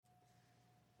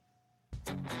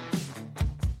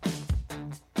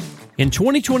In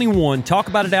 2021, Talk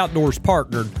About It Outdoors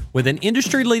partnered with an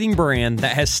industry-leading brand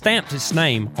that has stamped its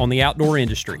name on the outdoor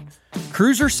industry.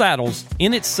 Cruiser Saddles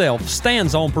in itself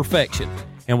stands on perfection,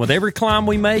 and with every climb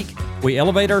we make, we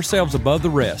elevate ourselves above the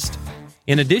rest.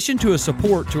 In addition to a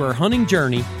support to our hunting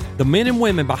journey, the men and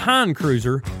women behind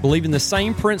Cruiser believe in the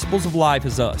same principles of life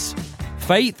as us: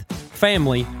 faith,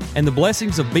 family, and the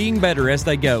blessings of being better as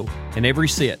they go in every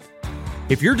sit.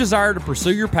 If your desire to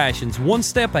pursue your passions one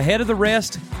step ahead of the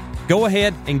rest, go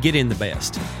ahead and get in the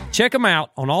best. Check them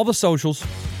out on all the socials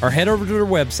or head over to their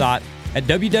website at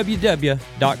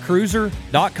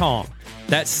www.cruiser.com.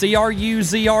 That's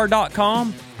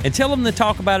CRUZR.com, and tell them the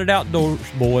Talk About It Outdoors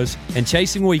boys and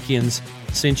Chasing Weekends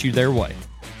sent you their way.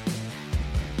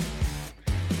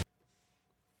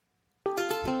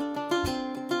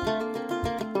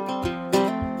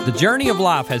 The journey of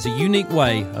life has a unique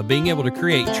way of being able to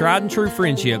create tried and true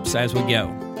friendships as we go.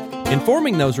 In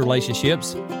forming those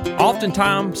relationships,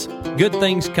 oftentimes good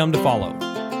things come to follow.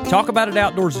 Talk About It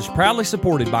Outdoors is proudly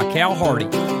supported by Cal Hardy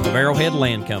of Arrowhead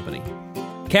Land Company.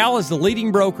 Cal is the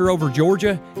leading broker over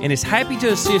Georgia and is happy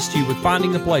to assist you with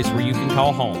finding the place where you can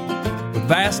call home. With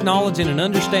vast knowledge and an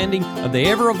understanding of the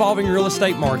ever-evolving real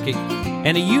estate market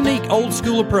and a unique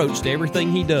old-school approach to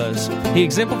everything he does, he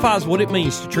exemplifies what it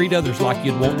means to treat others like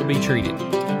you'd want to be treated.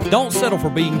 Don't settle for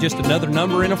being just another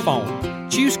number in a phone.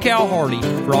 Choose Cal Hardy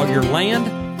for all your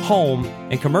land, home,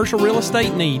 and commercial real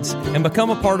estate needs and become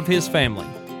a part of his family.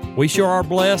 We sure are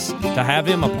blessed to have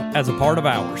him as a part of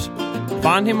ours.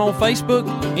 Find him on Facebook,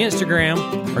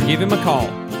 Instagram, or give him a call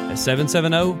at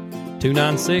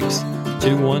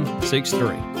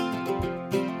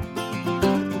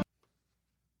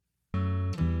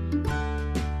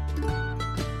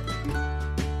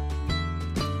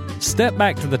Step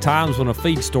back to the times when a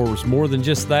feed store was more than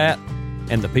just that,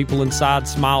 and the people inside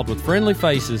smiled with friendly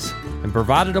faces and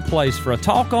provided a place for a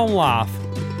talk on life,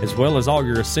 as well as all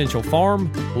your essential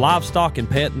farm, livestock, and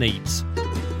pet needs.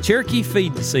 Cherokee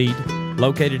Feed and Seed,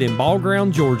 located in Ball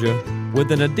Ground, Georgia,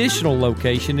 with an additional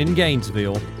location in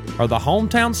Gainesville, are the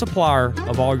hometown supplier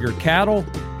of all your cattle,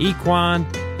 equine,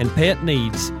 and pet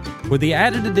needs, with the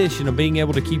added addition of being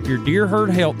able to keep your deer herd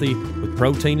healthy with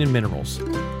protein and minerals.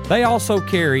 They also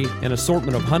carry an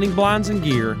assortment of hunting blinds and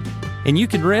gear, and you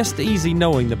can rest easy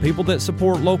knowing the people that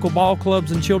support local ball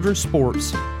clubs and children's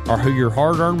sports are who your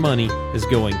hard-earned money is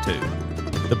going to.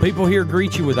 The people here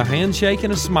greet you with a handshake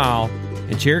and a smile,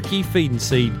 and Cherokee Feed and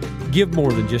Seed give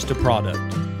more than just a product.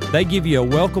 They give you a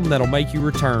welcome that'll make you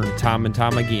return time and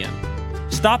time again.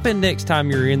 Stop in next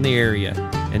time you're in the area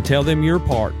and tell them you're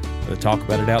part of the Talk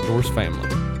About It Outdoors family.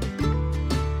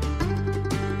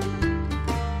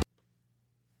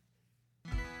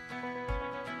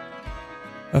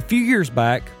 A few years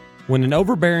back, when an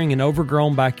overbearing and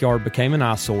overgrown backyard became an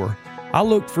eyesore, I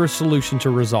looked for a solution to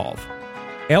resolve.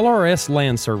 LRS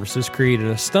Land Services created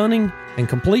a stunning and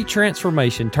complete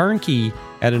transformation turnkey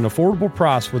at an affordable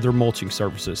price with their mulching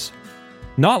services.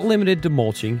 Not limited to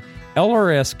mulching,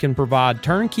 LRS can provide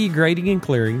turnkey grading and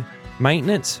clearing,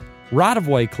 maintenance,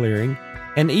 right-of-way clearing,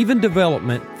 and even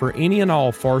development for any and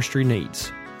all forestry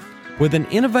needs. With an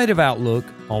innovative outlook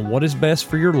on what is best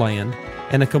for your land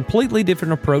and a completely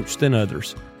different approach than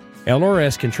others,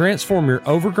 LRS can transform your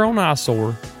overgrown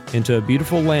eyesore into a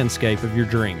beautiful landscape of your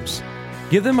dreams.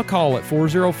 Give them a call at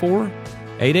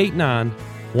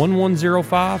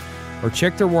 404-889-1105 or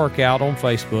check their work out on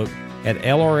Facebook at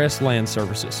LRS Land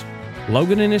Services.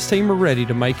 Logan and his team are ready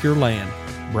to make your land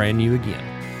brand new again.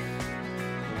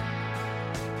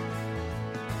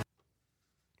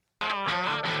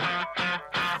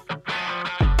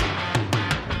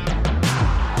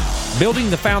 Building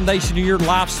the foundation of your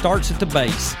life starts at the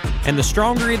base, and the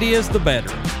stronger it is, the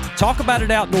better. Talk About It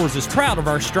Outdoors is proud of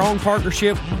our strong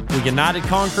partnership with United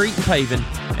Concrete and Paving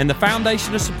and the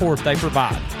foundation of support they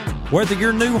provide. Whether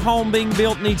your new home being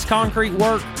built needs concrete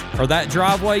work or that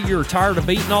driveway you're tired of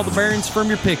beating all the bearings from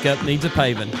your pickup needs a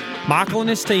paving, Michael and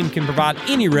his team can provide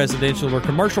any residential or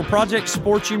commercial project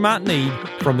support you might need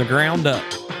from the ground up.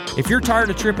 If you're tired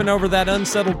of tripping over that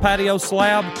unsettled patio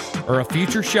slab or a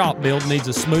future shop build needs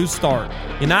a smooth start,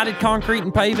 United Concrete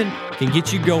and Paving can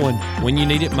get you going when you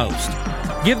need it most.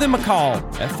 Give them a call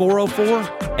at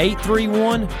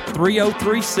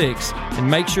 404-831-3036 and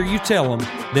make sure you tell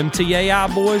them TAI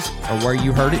boys are where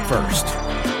you heard it first.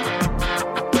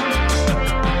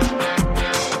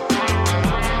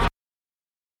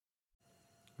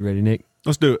 You ready, Nick?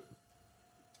 Let's do it.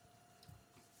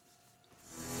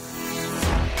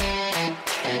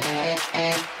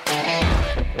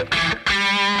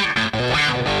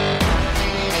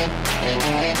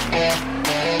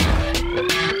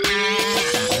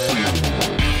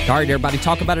 All right, everybody,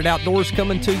 Talk About It Outdoors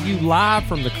coming to you live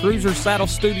from the Cruiser Saddle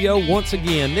Studio once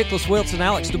again. Nicholas Wilson,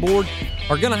 Alex DeBoard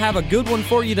are going to have a good one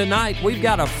for you tonight. We've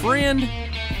got a friend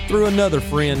through another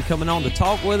friend coming on to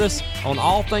talk with us on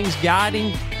all things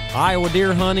guiding, Iowa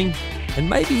deer hunting, and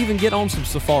maybe even get on some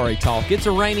safari talk. It's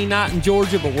a rainy night in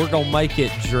Georgia, but we're going to make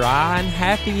it dry and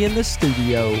happy in the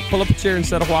studio. Pull up a chair and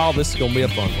sit a while. This is going to be a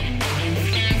fun one.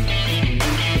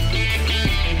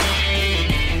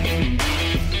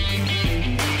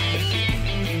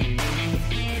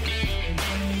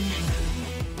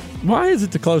 Why is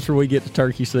it the closer we get to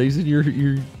turkey season,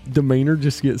 your demeanor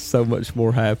just gets so much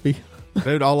more happy?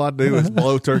 Dude, all I do is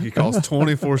blow turkey calls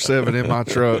 24/7 in my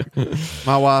truck.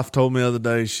 My wife told me the other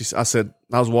day, I said,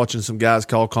 I was watching some guys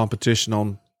call competition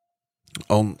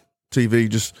on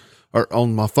TV or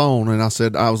on my phone, and I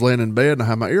said, I was laying in bed and I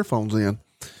had my earphones in.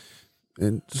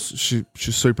 And she's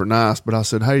super nice, but I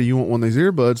said, hey, you want one of these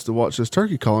earbuds to watch this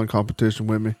turkey calling competition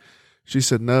with me? She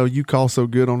said, no, you call so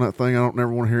good on that thing, I don't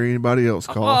never want to hear anybody else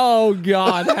call. Oh,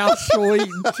 God, how sweet.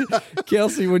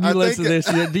 Kelsey, when you listen to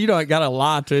this, you don't got to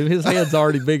lie to him. His head's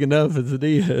already big enough as it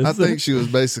is. I think she was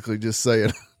basically just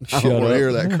saying, I don't want to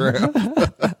hear that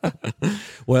crap.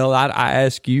 Well, I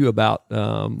asked you about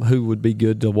who would be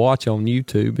good to watch on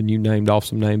YouTube, and you named off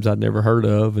some names I'd never heard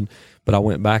of, but I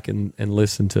went back and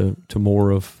listened to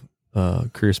more of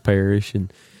Chris Parrish,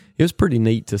 and it was pretty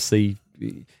neat to see.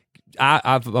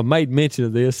 I've made mention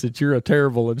of this, that you're a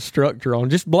terrible instructor on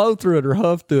just blow through it or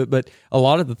huff through it. But a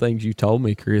lot of the things you told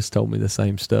me, Chris told me the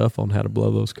same stuff on how to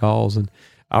blow those calls. And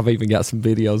I've even got some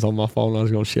videos on my phone I was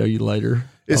going to show you later.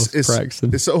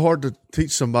 It's so hard to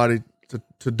teach somebody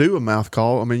to do a mouth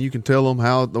call. I mean, you can tell them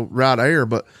how the right air,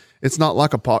 but it's not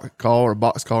like a pocket call or a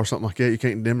box call or something like that. You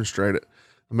can't demonstrate it.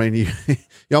 I mean, you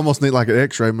almost need like an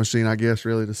x-ray machine, I guess,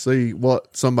 really, to see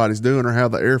what somebody's doing or how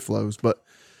the air flows. But,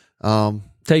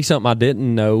 tell you something I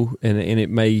didn't know, and it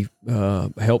may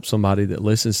help somebody that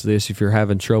listens to this if you're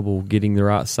having trouble getting the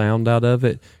right sound out of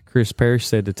it. Chris Parrish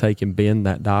said to take and bend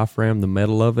that diaphragm, the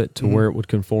metal of it, to where it would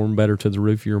conform better to the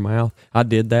roof of your mouth. I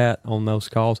did that on those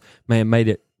calls. Man, it made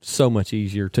it so much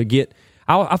easier to get.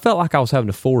 I felt like I was having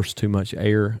to force too much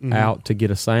air out to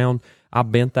get a sound. I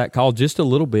bent that call just a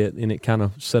little bit, and it kind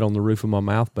of set on the roof of my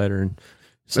mouth better, and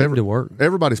seemed to work.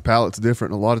 Everybody's palate's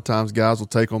different. A lot of times guys will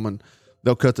take them and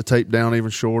they'll cut the tape down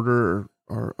even shorter,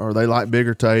 or they like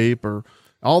bigger tape, or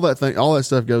all that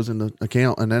stuff goes into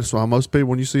account. And that's why most people,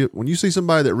 when you see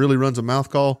somebody that really runs a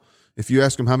mouth call, if you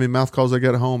ask them how many mouth calls they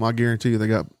got at home, I guarantee you they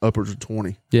got upwards of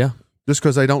 20. Yeah. Just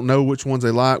because they don't know which ones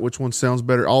they like, which one sounds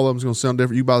better. All of them's going to sound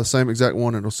different. You buy the same exact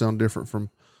one, and it'll sound different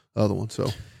from the other one. So.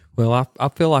 Well, I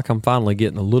feel like I'm finally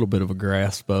getting a little bit of a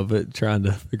grasp of it, trying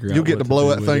to figure out. You'll get to blow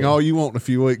that thing all you want in a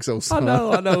few weeks. I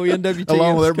know. NWTF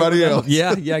along with everybody else.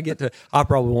 Yeah. I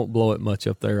probably won't blow it much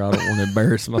up there. I don't want to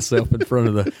embarrass myself in front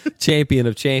of the champion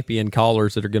of champion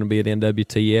callers that are going to be at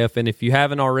NWTF. And if you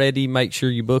haven't already, make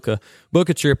sure you book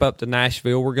a trip up to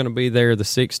Nashville. We're going to be there the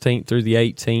 16th through the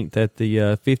 18th at the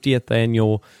 50th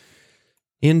annual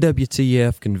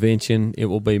NWTF convention. It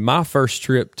will be my first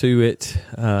trip to it.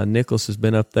 Nicholas has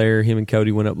been up there. Him and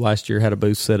Cody went up last year, had a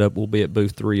booth set up. We'll be at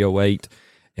booth 308,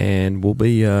 and we'll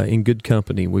be in good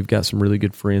company. We've got some really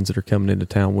good friends that are coming into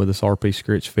town with us. RP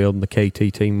Scritchfield and the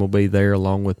KT team will be there,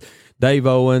 along with Dave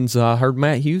Owens. I heard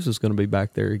Matt Hughes is going to be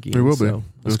back there again. He will be doing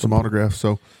some autographs.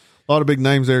 So a lot of big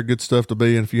names there, good stuff to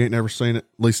be. And if you ain't never seen it,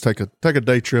 at least take a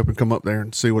day trip and come up there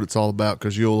and see what it's all about,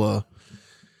 because you'll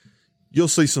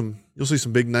see some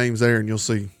big names there, and you'll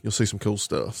see some cool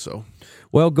stuff. So,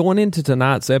 well, going into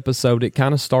tonight's episode, it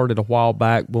kind of started a while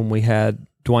back when we had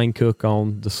Dwayne Cook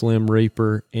on, the Slim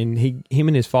Reaper, and him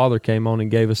and his father came on and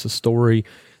gave us a story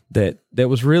that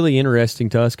was really interesting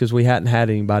to us, because we hadn't had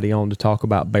anybody on to talk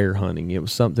about bear hunting. It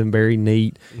was something very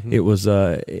neat. Mm-hmm. It was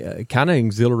a kind of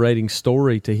exhilarating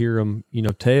story to hear him,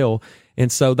 tell. And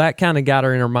so that kind of got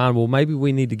her in our mind, well, maybe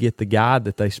we need to get the guide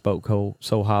that they spoke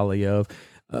so highly of.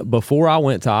 Before I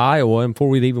went to Iowa, and before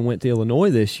we even went to Illinois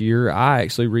this year, I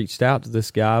actually reached out to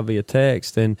this guy via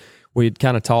text, and we had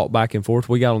kind of talked back and forth.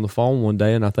 We got on the phone one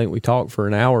day, and I think we talked for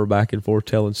an hour back and forth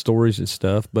telling stories and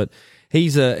stuff. But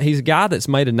he's a guy that's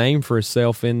made a name for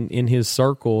himself in his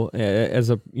circle as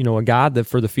a guide that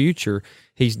for the future.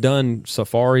 He's done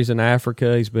safaris in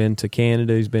Africa. He's been to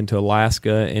Canada. He's been to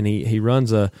Alaska, and he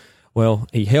runs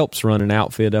he helps run an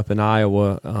outfit up in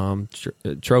Iowa,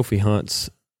 trophy hunts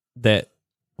that.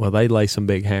 Well, they lay some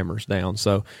big hammers down.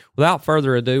 So without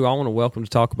further ado, I want to welcome to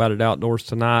Talk About It Outdoors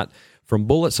tonight from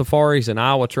Bullet Safaris and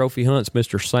Iowa Trophy Hunts,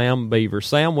 Mr. Sam Beaver.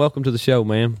 Sam, welcome to the show,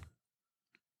 man.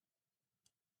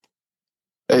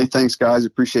 Hey, thanks, guys.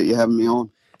 Appreciate you having me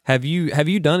on. Have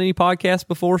you done any podcasts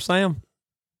before, Sam?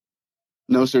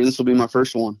 No, sir. This will be my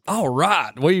first one. All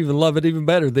right. We even love it even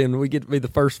better than we get to be the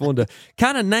first one to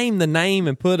kind of name the name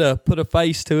and put a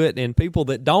face to it. And people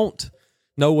that don't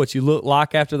know what you look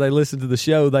like after they listen to the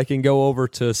show, they can go over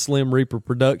to Slim Reaper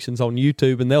Productions on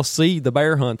YouTube and they'll see the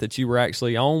bear hunt that you were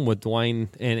actually on with Dwayne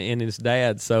and his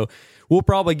dad. So we'll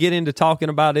probably get into talking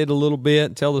about it a little bit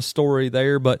and tell the story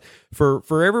there. But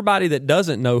for everybody that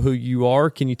doesn't know who you are,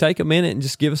 can you take a minute and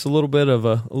just give us a little bit of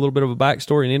a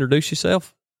backstory and introduce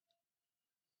yourself?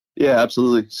 Yeah,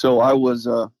 absolutely. So I was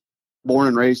born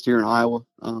and raised here in Iowa,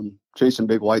 chasing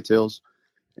big whitetails,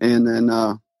 and then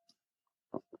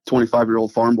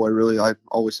 25-year-old farm boy. Really, I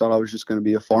always thought I was just going to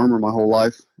be a farmer my whole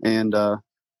life. And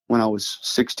when I was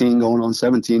 16, going on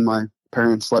 17, my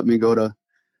parents let me go to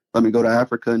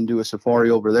Africa and do a safari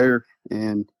over there,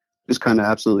 and just kind of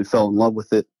absolutely fell in love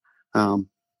with it.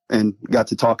 And got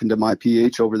to talking to my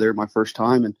PH over there my first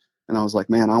time, and I was like,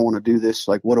 man, I want to do this.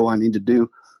 Like, what do I need to do?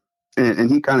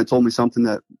 And he kind of told me something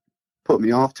that put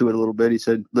me off to it a little bit. He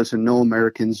said, listen, no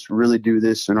Americans really do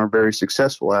this and are very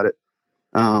successful at it.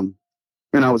 And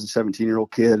I was a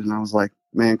 17-year-old kid, and I was like,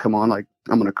 man, come on, like,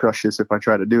 I'm going to crush this if I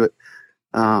try to do it.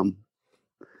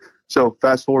 So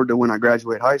fast forward to when I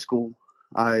graduate high school,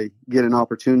 I get an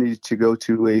opportunity to go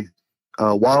to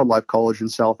a wildlife college in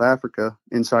South Africa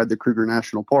inside the Kruger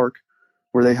National Park,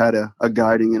 where they had a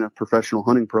guiding and a professional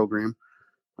hunting program.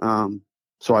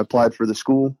 So I applied for the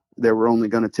school. They were only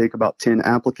going to take about 10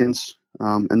 applicants,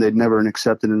 and they'd never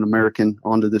accepted an American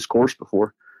onto this course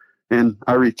before. And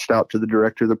I reached out to the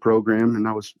director of the program, and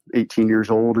I was 18 years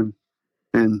old,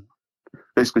 and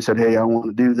basically said, hey, I want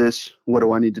to do this. What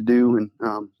do I need to do? And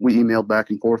we emailed back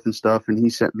and forth and stuff, and he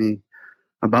sent me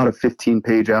about a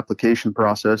 15-page application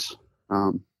process.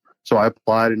 So I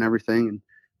applied and everything,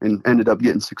 and ended up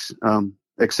getting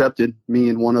accepted. Me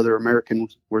and one other American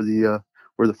were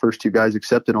the first two guys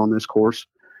accepted on this course.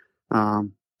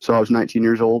 So I was 19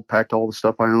 years old, packed all the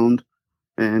stuff I owned,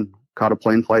 and caught a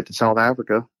plane flight to South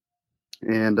Africa.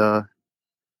 And that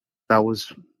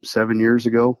was 7 years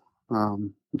ago.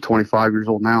 I'm 25 years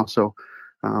old now. So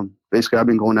basically, I've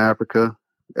been going to Africa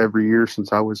every year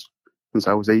since I was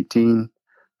 18.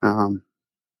 Got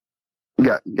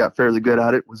fairly good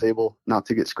at it. Was able not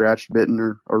to get scratched, bitten,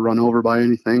 or run over by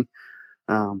anything.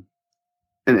 And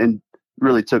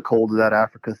really took hold of that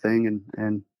Africa thing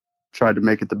and tried to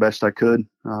make it the best I could.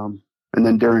 And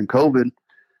then during COVID,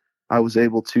 I was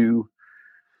able to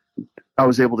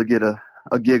get a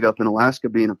gig up in Alaska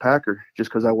being a packer, just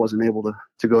because I wasn't able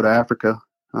to go to Africa.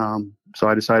 So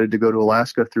I decided to go to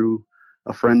Alaska through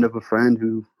a friend of a friend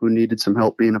who needed some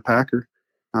help being a packer.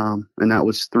 And that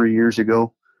was 3 years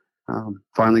ago.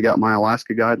 Finally got my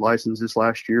Alaska guide license this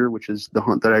last year, which is the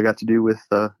hunt that I got to do with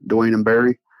Dwayne and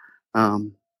Barry.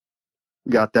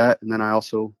 Got that. And then I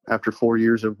also, after 4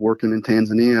 years of working in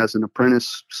Tanzania as an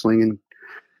apprentice, slinging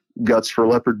guts for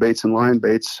leopard baits and lion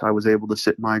baits, I was able to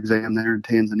sit my exam there in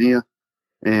Tanzania,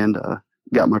 and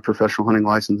got my professional hunting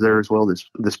license there as well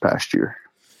this past year.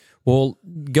 Well,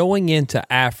 going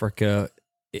into Africa,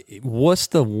 what's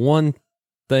the one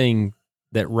thing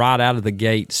that right out of the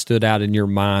gate stood out in your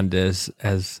mind as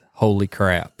holy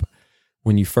crap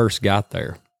when you first got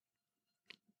there?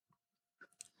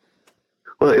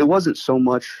 Well, it wasn't so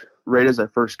much right as I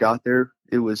first got there.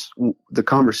 It was the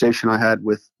conversation I had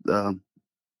with the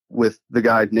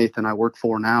guy, Nathan, I work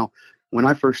for now. When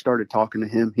I first started talking to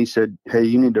him, he said, hey,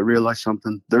 you need to realize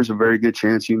something. There's a very good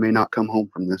chance you may not come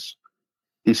home from this.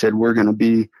 He said, we're going to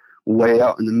be way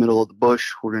out in the middle of the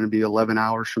bush. We're going to be 11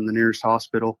 hours from the nearest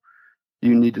hospital.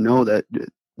 You need to know that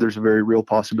there's a very real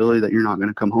possibility that you're not going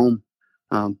to come home.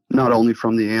 Not only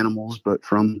from the animals, but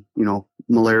from,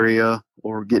 malaria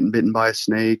or getting bitten by a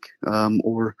snake,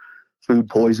 or food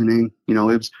poisoning.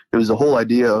 It was the whole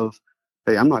idea of,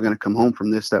 hey, I'm not going to come home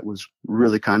from this. That was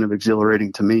really kind of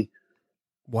exhilarating to me.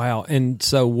 Wow. And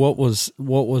so what was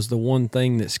the one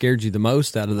thing that scared you the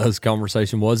most out of those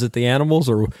conversations? Was it the animals?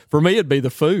 Or for me, it'd be the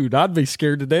food. I'd be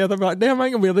scared to death. I'm like, damn, I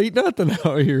ain't gonna be able to eat nothing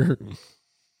out here.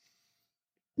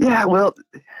 Yeah, well,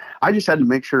 I just had to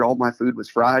make sure all my food was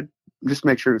fried, just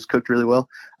make sure it was cooked really well.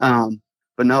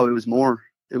 But no, it was more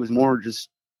just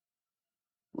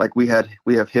like we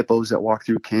have hippos that walk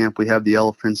through camp. We have the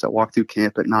elephants that walk through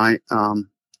camp at night.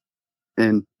 And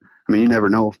I mean, you never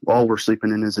know. All we're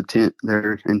sleeping in is a tent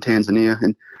there in Tanzania.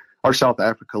 And our South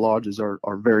Africa lodges are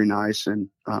very nice and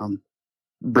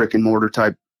brick and mortar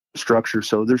type structure.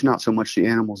 So there's not so much the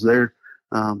animals there.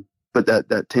 But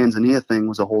that Tanzania thing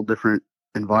was a whole different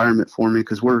environment for me,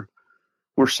 because we're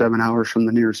 7 hours from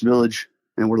the nearest village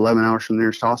and we're 11 hours from the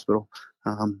nearest hospital.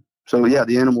 So yeah,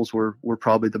 the animals were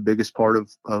probably the biggest part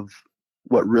of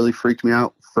what really freaked me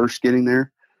out first getting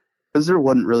there. because there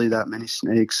wasn't really that many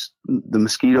snakes. The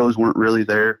mosquitoes weren't really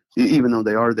there, even though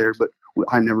they are there, but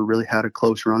I never really had a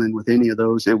close run-in with any of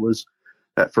those. It was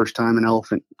that first time an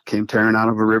elephant came tearing out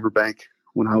of a riverbank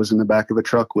when I was in the back of a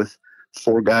truck with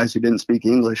 4 guys who didn't speak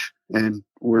English, and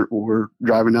we're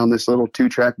driving down this little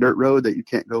 2-track dirt road that you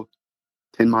can't go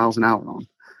 10 miles an hour on.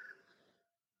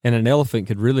 And an elephant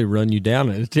could really run you down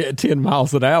at 10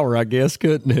 miles an hour, I guess,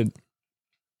 couldn't it?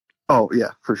 Oh,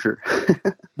 yeah, for sure.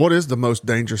 What is the most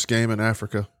dangerous game in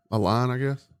Africa? A lion, I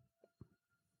guess?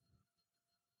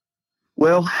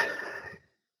 Well,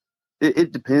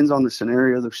 it depends on the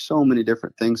scenario. There's so many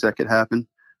different things that could happen.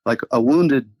 Like a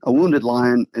wounded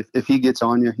lion, if he gets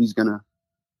on you, he's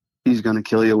gonna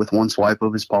kill you with one swipe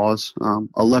of his paws.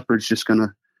 A leopard's just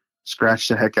gonna scratch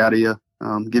the heck out of you,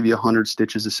 give you 100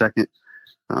 stitches a second.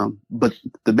 But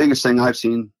the biggest thing I've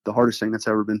seen, the hardest thing that's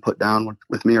ever been put down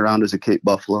with me around is a Cape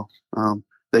buffalo.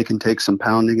 They can take some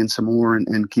pounding and some more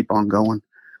and keep on going.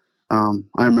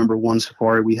 I remember one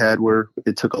safari we had where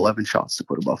it took 11 shots to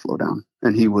put a buffalo down,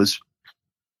 and he was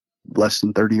less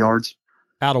than 30 yards.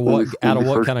 Out of what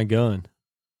kind of gun?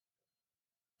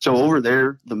 So over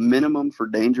there, the minimum for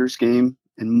dangerous game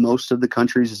in most of the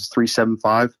countries is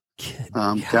 375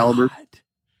 caliber.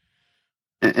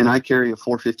 And I carry a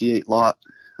 458 lot.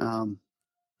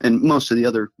 And most of the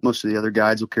other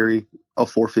guides will carry a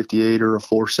 458 or a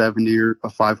 470 or a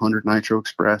 500 Nitro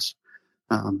Express.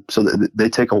 So they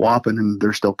take a whopping and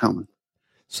they're still coming.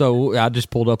 So I just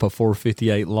pulled up a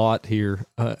 458 lot here,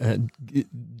 a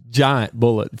giant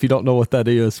bullet. If you don't know what that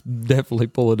is, definitely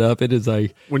pull it up. It is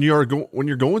when you're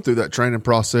going through that training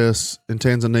process in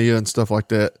Tanzania and stuff like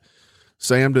that.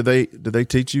 Sam, did they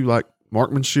teach you like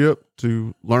marksmanship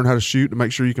to learn how to shoot to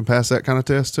make sure you can pass that kind of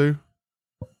test too?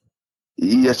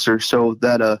 Yes, sir. So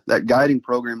that guiding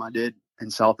program I did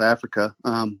in South Africa,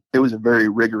 it was a very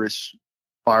rigorous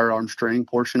firearms training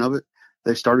portion of it.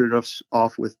 They started us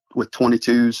off with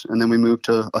 22s, and then we moved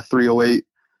to a 308,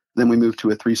 then we moved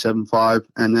to a 375,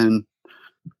 and then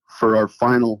for our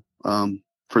final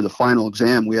for the final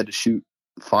exam, we had to shoot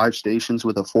 5 stations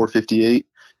with a 458,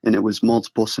 and it was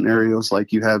multiple scenarios.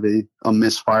 Like you have a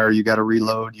misfire, you got to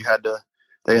reload.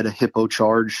 They had a hippo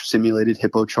charge, simulated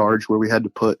hippo charge, where we had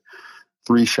to put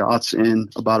 3 shots in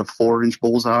about a 4-inch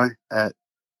bullseye at.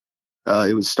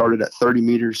 It was started at 30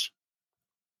 meters.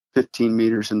 15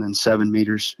 meters and then 7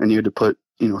 meters, and you had to put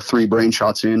 3 brain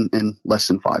shots in less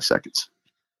than 5 seconds.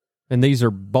 And these are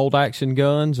bolt action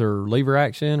guns or lever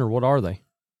action, or what are they?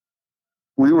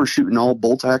 We were shooting all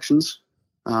bolt actions.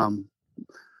 I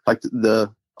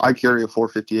carry a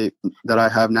 458 that I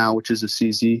have now, which is a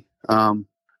CZ.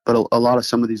 But a lot of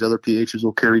some of these other PHs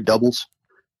will carry doubles,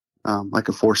 like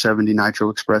a 470 Nitro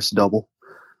Express double,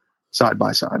 side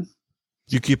by side.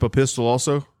 You keep a pistol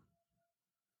also?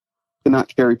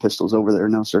 Cannot carry pistols over there,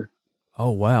 no, sir.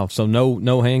 Oh wow! So no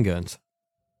handguns.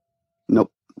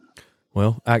 Nope.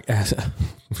 Well, I guess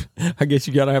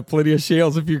you got to have plenty of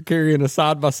shells if you're carrying a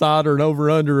side by side or an over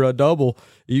under a double.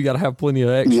 You got to have plenty of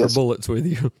extra bullets with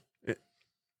you.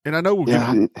 And I know we'll go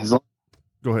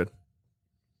ahead.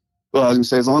 Well, I was gonna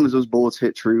say, as long as those bullets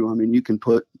hit true, I mean, you can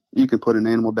put an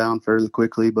animal down fairly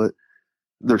quickly, but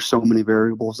there's so many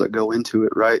variables that go into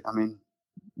it, right? I mean,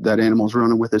 that animal's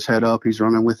running with his head up, he's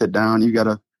running with it down. You got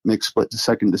to make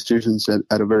split-second decisions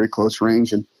at a very close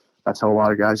range, and that's how a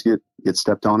lot of guys get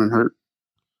stepped on and hurt.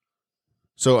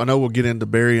 So I know we'll get into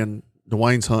Barry and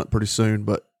Dwayne's hunt pretty soon,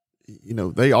 but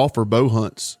they offer bow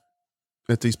hunts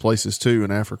at these places too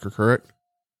in Africa, correct?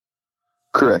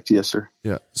 Correct, yes, sir.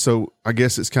 Yeah. So I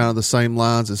guess it's kind of the same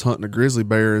lines as hunting a grizzly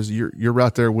bear. Is you're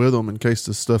right there with them in case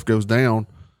this stuff goes down.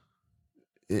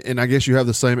 And I guess you have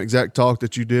the same exact talk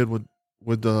that you did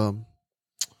with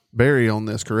Barry on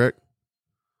this, correct?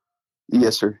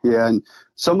 Yes, sir. Yeah, and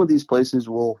some of these places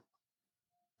will,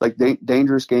 like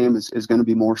dangerous game is going to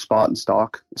be more spot and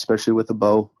stock, especially with a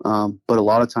bow. But a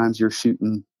lot of times you're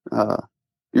shooting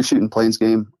plains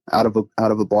game out of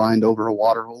a blind over a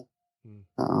water hole.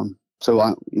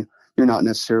 So you're not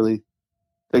necessarily.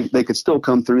 They could still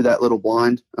come through that little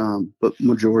blind, but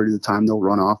majority of the time they'll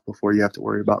run off before you have to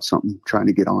worry about something trying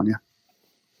to get on you.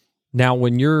 Now,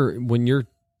 when you're,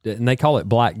 and they call it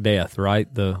Black Death,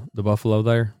 right? The buffalo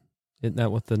there, isn't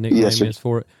that what the nickname is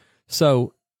for it?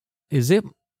 So, is it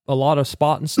a lot of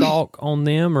spot and stalk on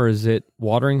them, or is it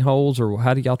watering holes, or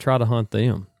how do y'all try to hunt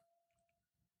them?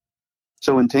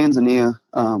 So in Tanzania,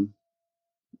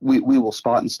 we will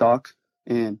spot and stalk,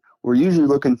 and we're usually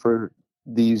looking for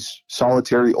these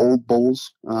solitary old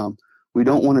bulls. We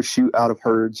don't want to shoot out of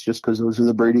herds just because those are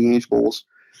the breeding age bulls.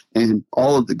 And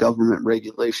all of the government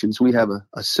regulations, we have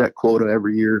a set quota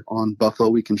every year on buffalo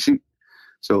we can shoot.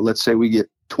 So let's say we get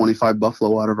 25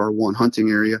 buffalo out of our one hunting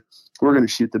area. We're going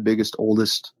to shoot the biggest,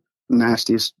 oldest,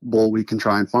 nastiest bull we can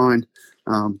try and find.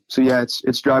 So yeah,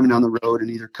 it's driving down the road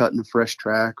and either cutting a fresh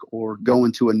track or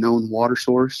going to a known water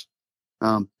source,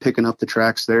 picking up the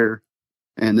tracks there,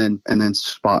 and then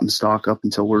spot and stalk up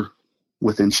until we're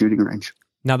within shooting range.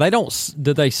 Now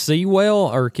do they see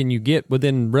well, or can you get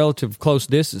within relative close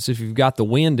distance if you've got the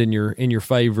wind in your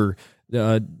favor?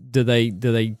 Do they,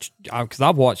 because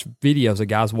I've watched videos of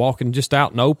guys walking just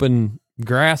out in open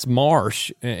grass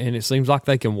marsh, and it seems like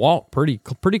they can walk pretty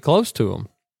close to them.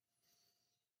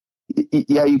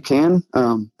 Yeah, you can.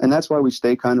 And that's why we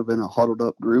stay kind of in a huddled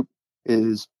up group,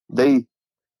 is they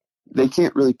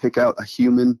can't really pick out a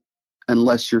human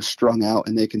unless you're strung out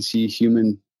and they can see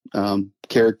human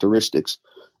characteristics.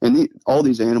 And all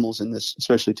these animals in this,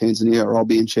 especially Tanzania, are all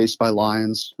being chased by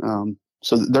lions.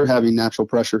 So they're having natural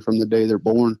pressure from the day they're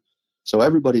born. So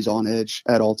everybody's on edge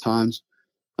at all times.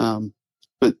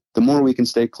 But the more we can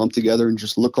stay clumped together and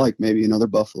just look like maybe another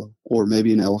buffalo or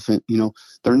maybe an elephant,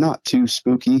 they're not too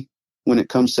spooky when it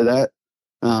comes to that,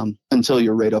 until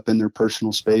you're right up in their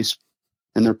personal space.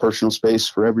 And their personal space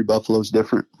for every buffalo is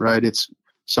different, right?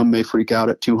 Some may freak out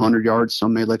at 200 yards.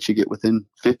 Some may let you get within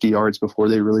 50 yards before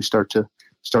they really start to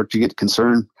get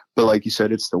concerned. But like you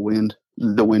said, it's the wind.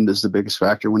 The wind is the biggest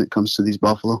factor when it comes to these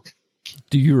buffalo.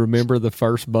 Do you remember the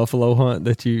first buffalo hunt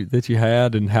that you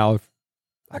had, and how,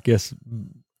 I guess,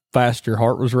 fast your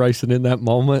heart was racing in that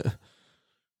moment?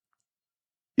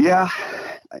 Yeah.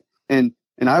 And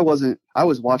I was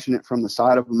watching it from the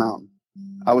side of a mountain.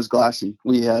 I was glassing.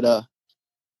 We had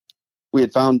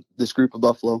found this group of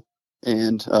buffalo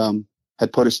and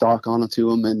had put a stalk onto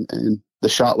them, and the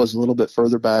shot was a little bit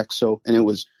further back. And it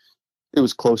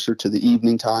was closer to the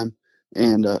evening time.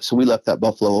 And so we left that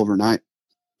buffalo overnight,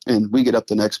 and we get up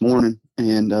the next morning,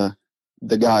 and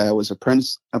the guy I was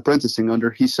apprenticing under,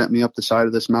 he sent me up the side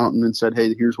of this mountain and said,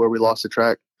 "Hey, here's where we lost the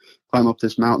track. Climb up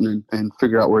this mountain and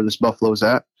figure out where this buffalo's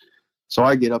at." So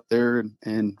I get up there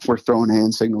and we're throwing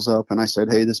hand signals up, and I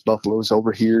said, "Hey, this buffalo's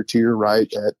over here to your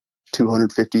right at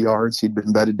 250 yards. He'd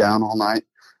been bedded down all night."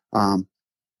 And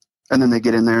then they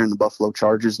get in there and the buffalo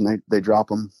charges, and they drop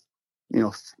them,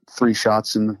 3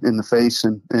 shots in the face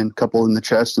and a couple in the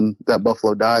chest, and that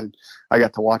buffalo died. I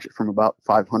got to watch it from about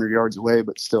 500 yards away,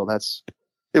 but still,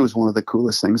 it was one of the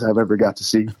coolest things I've ever got to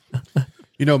see.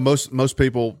 Most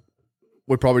people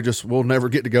would probably we'll never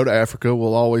get to go to Africa.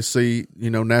 We'll always see,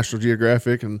 National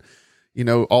Geographic and,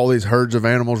 all these herds of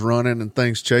animals running and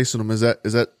things chasing them. Is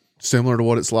that similar to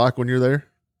what it's like when you're there?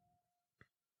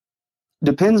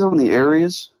 Depends on the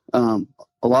areas.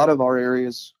 A lot of our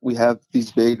areas, we have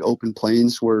these big open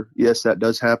plains where, yes, that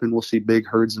does happen. We'll see big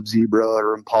herds of zebra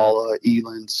or impala,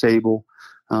 eland, sable.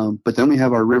 But then we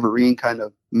have our riverine kind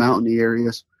of mountainy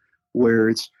areas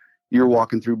where you're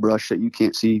walking through brush that you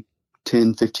can't see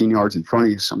 10, 15 yards in front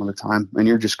of you some of the time. And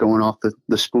you're just going off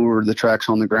the spoor or the tracks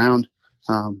on the ground.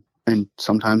 And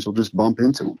sometimes we'll just bump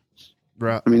into them.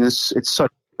 Right. I mean, it's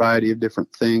such a variety of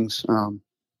different things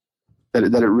that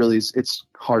it really is. It's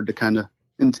hard to kind of,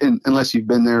 unless you've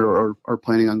been there or are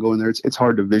planning on going there, it's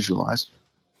hard to visualize.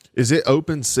 Is it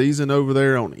open season over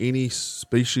there on any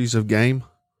species of game?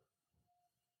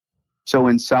 So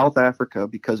in South Africa,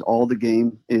 because all the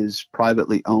game is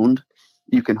privately owned,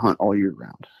 you can hunt all year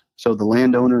round. So the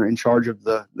landowner in charge of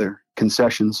their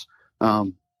concessions,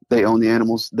 they own the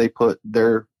animals. They put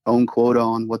their own quota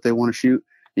on what they want to shoot.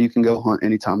 You can go hunt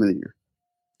any time of the year.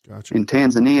 Gotcha. In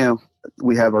Tanzania,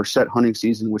 we have our set hunting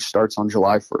season, which starts on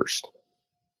July 1st.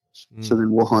 So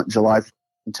then we'll hunt July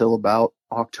until about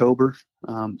October.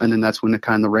 And then that's when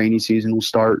the rainy season will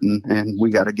start, and we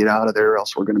got to get out of there, or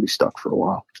else we're going to be stuck for a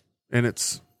while. And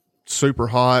it's super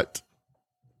hot.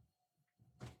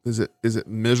 Is it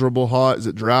miserable hot? Is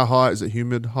it dry hot? Is it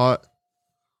humid hot?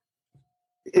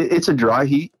 It's a dry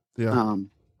heat. Yeah.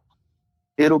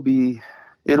 It'll be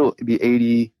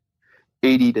 80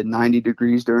 to 90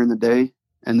 degrees during the day.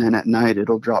 And then at night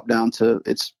it'll drop down to,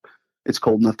 it's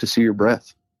cold enough to see your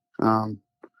breath. And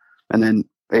then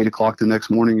 8 o'clock the next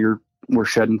morning, we're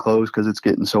shedding clothes because it's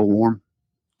getting so warm.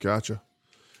 Gotcha.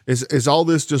 Is all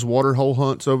this just water hole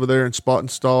hunts over there and spot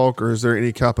and stalk, or is there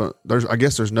any type of, I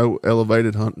guess there's no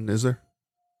elevated hunting, is there?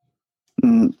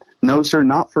 No, sir.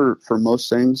 Not for most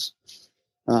things.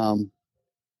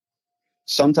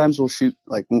 Sometimes we'll shoot,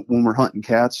 like when we're hunting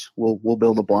cats, we'll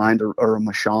build a blind or a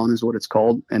machan is what it's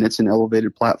called. And it's an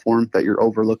elevated platform that you're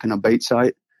overlooking a bait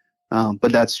site.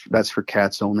 But that's for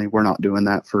cats only. We're not doing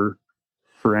that for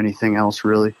anything else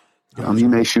really. Gotcha. You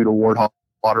may shoot a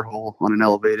water hole on an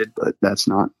elevated, but that's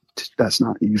not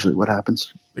usually what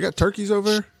happens. They got turkeys over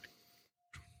there?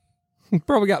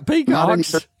 Probably got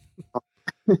peacocks.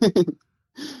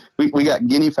 We got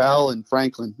guinea fowl and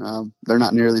Franklin. They're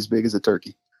not nearly as big as a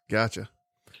turkey. Gotcha.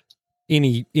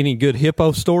 Any good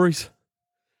hippo stories?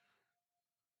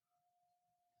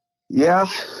 Yeah,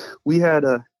 we had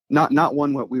not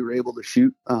one what we were able to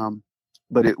shoot,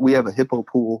 but we have a hippo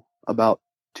pool about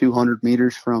 200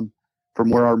 meters from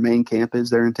where our main camp is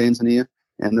there in Tanzania,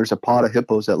 and there's a pod of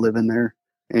hippos that live in there,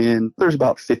 and there's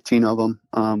about 15 of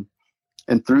them.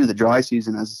 And through the dry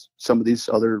season, as some of these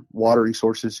other watering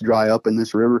sources dry up in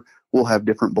this river, we'll have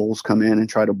different bulls come in and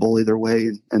try to bully their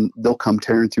way, and they'll come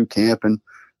tearing through camp, and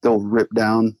they'll rip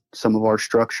down some of our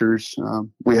structures.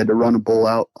 We had to run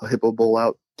a hippo bull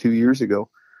out 2 years ago.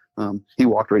 He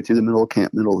walked right through the middle of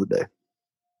camp, middle of the day.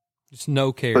 Just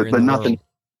no care, but nothing.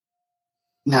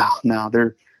 No,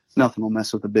 nothing will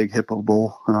mess with a big hippo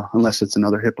bull unless it's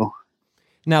another hippo.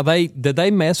 Now, did they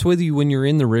mess with you when you're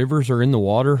in the rivers or in the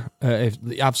water?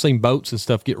 I've seen boats and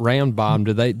stuff get rammed by them.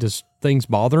 Does things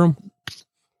bother them?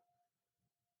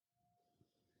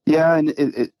 Yeah, and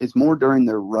it's more during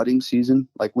their rutting season,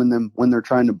 like when they're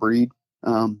trying to breed,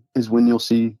 is when you'll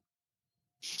see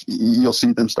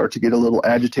them start to get a little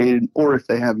agitated, or if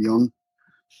they have young,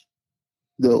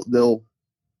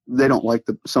 they don't like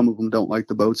some of them don't like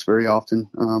the boats very often.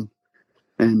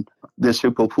 And this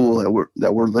hippo pool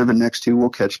that we're living next to, we'll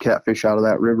catch catfish out of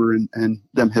that river, and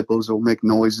them hippos will make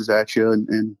noises at you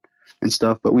and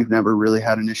stuff. But we've never really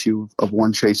had an issue of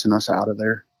one chasing us out of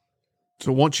there.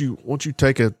 So once you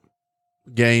take a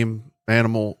game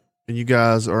animal and you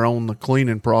guys are on the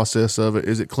cleaning process of it,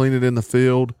 is it clean it in the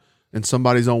field and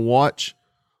somebody's on watch,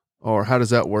 or how does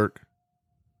that work?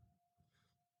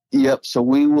 Yep. So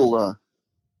we will.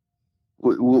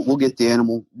 We'll get the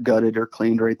animal gutted or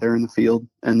cleaned right there in the field.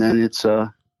 And then it's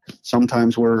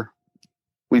sometimes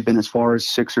we've been as far as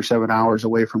 6 or 7 hours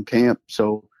away from camp.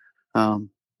 So, and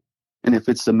if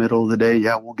it's the middle of the day,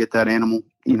 yeah, we'll get that animal,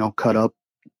 cut up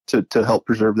to help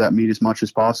preserve that meat as much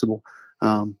as possible.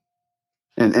 And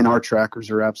our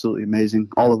trackers are absolutely amazing.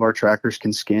 All of our trackers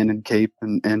can skin and cape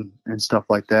and stuff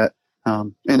like that.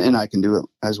 And I can do it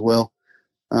as well.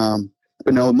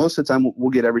 But no, most of the time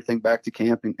we'll get everything back to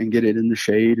camp and get it in the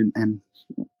shade. And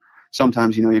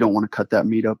sometimes, you don't want to cut that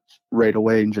meat up right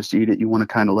away and just eat it. You want to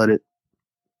kind of let it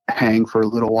hang for a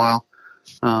little while.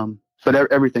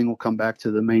 But everything will come back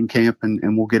to the main camp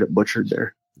and we'll get it butchered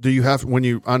there. Do you have,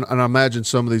 and I imagine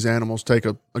some of these animals take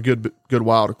a good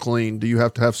while to clean. Do you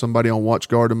have to have somebody on watch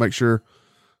guard to make sure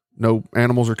no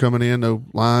animals are coming in, no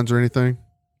lines or anything?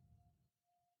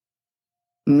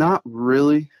 Not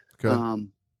really. Okay.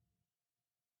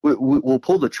 We'll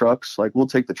pull the trucks, like we'll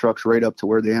take the trucks right up to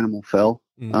where the animal fell.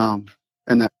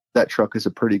 And that truck is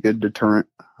a pretty good deterrent,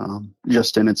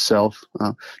 just in itself.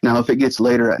 Now, if it gets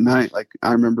later at night, like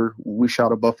I remember we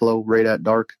shot a buffalo right at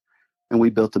dark and we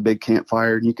built a big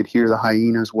campfire and you could hear the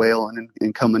hyenas wailing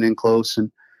and coming in close.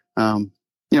 And,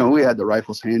 we had the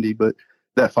rifles handy, but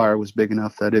that fire was big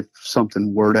enough that if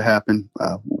something were to happen,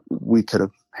 we could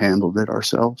have handled it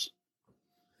ourselves.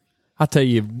 I tell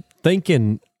you,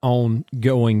 thinking on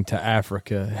going to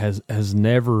Africa has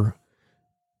never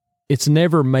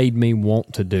made me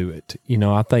want to do it.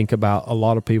 I think about a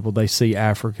lot of people, they see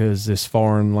Africa as this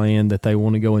foreign land that they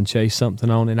want to go and chase something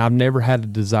on. And I've never had a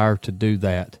desire to do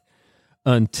that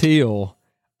until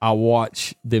I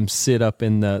watch them sit up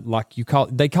in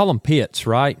they call them pits,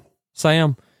 right?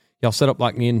 Sam, y'all set up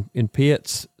like in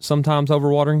pits sometimes over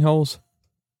watering holes.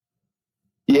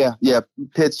 Yeah.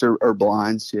 Pits or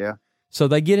blinds. Yeah. So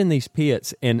they get in these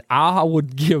pits, and I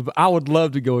would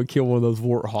love to go and kill one of those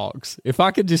warthogs. If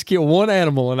I could just kill one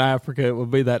animal in Africa, it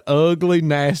would be that ugly,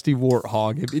 nasty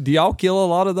warthog. Do y'all kill a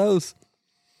lot of those?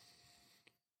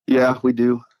 Yeah, we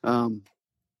do.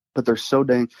 But they're so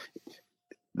dang.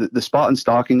 The spot and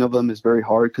stalking of them is very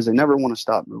hard because they never want to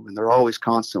stop moving. They're always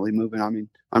constantly moving. I mean,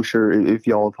 I'm sure if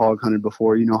y'all have hog hunted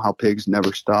before, you know how pigs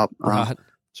never stop. Right.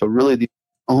 So really, the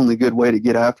only good way to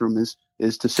get after them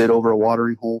is to sit over a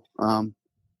watering hole.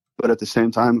 But at the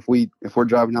same time, if we're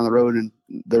driving down the road and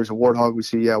there's a warthog we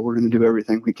see, yeah, we're going to do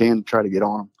everything we can to try to get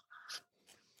on them.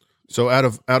 So out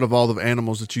of all the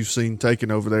animals that you've seen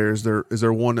taken over there, is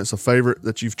there one that's a favorite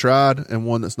that you've tried and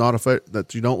one that's not a favorite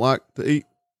that you don't like to eat?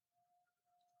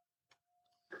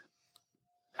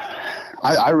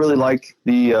 I really like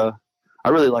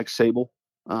sable.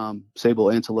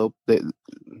 Sable antelope.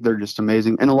 They're just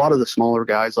amazing. And a lot of the smaller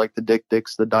guys like the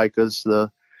dik-diks, the dikas,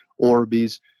 the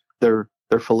orbies, their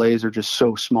fillets are just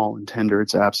so small and tender.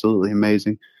 It's absolutely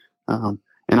amazing. And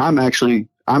I'm actually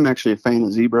a fan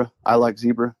of zebra. I like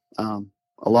zebra. A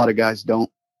lot of guys don't,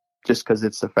 just because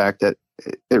it's the fact that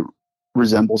it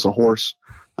resembles a horse.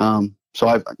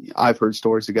 So I've heard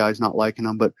stories of guys not liking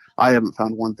them, but I haven't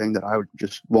found one thing that I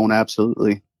won't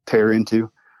absolutely tear into.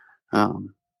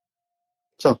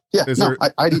 So yeah,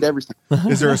 I'd eat everything.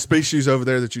 Is there a species over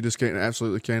there that you just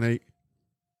absolutely can't eat?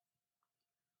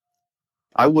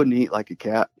 I wouldn't eat like a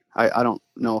cat. I don't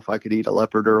know if I could eat a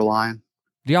leopard or a lion.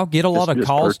 Do y'all get a lot of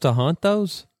calls to hunt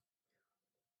those?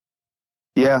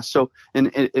 Yeah. So, and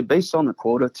it based on the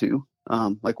quota too.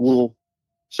 Like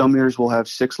some years we'll have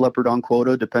 6 leopard on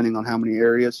quota, depending on how many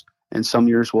areas, and some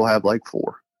years we'll have like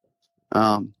 4.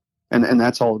 And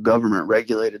that's all government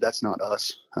regulated. That's not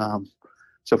us.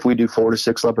 So if we do 4 to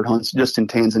 6 leopard hunts just in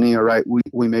Tanzania, right,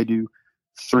 we may do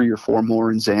 3 or 4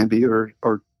 more in Zambia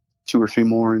or 2 or 3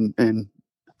 more in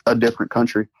a different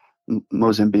country,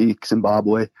 Mozambique,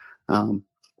 Zimbabwe. But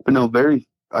no,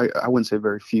 I wouldn't say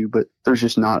very few, but there's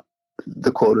just not,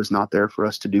 the quota's not there for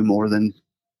us to do more than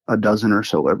a dozen or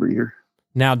so every year.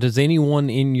 Now, does anyone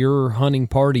in your hunting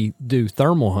party do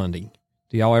thermal hunting?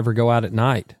 Do y'all ever go out at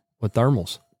night with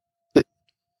thermals?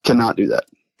 Cannot do that.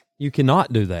 You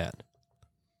cannot do that?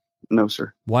 No,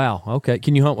 sir. Wow. Okay.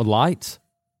 Can you hunt with lights?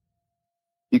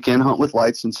 You can hunt with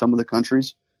lights in some of the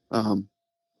countries.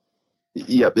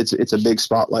 Yep. It's a big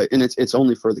spotlight, and it's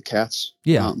only for the cats.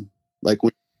 Yeah. Like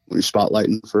when you're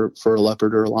spotlighting for a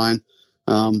leopard or a lion,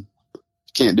 you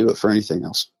can't do it for anything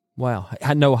else. Wow.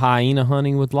 No hyena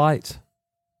hunting with lights?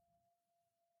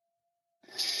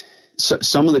 So,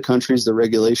 some of the countries, the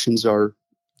regulations are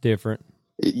different.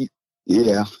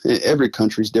 Yeah. Every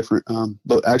country's different.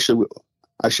 But actually,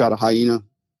 I shot a hyena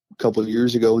a couple of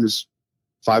years ago, and it's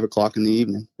 5 o'clock in the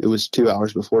evening. It was 2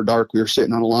 hours before dark. We were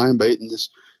sitting on a lion bait, and this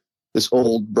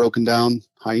old broken down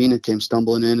hyena came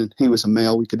stumbling in, and he was a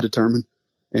male, we could determine.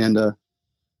 And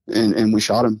we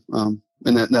shot him.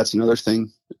 And that's another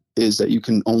thing, is that you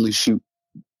can only shoot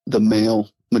the male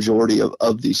majority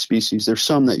of these species. There's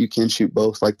some that you can shoot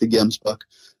both, like the gemsbuck.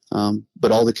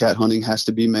 But all the cat hunting has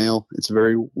to be male. It's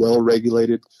very well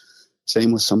regulated.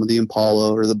 Same with some of the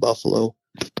impala or the buffalo.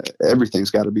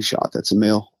 Everything's got to be shot that's a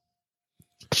male.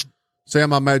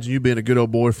 Sam, I imagine you being a good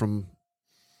old boy from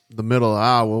the middle of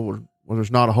Iowa, where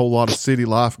there's not a whole lot of city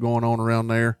life going on around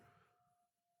there.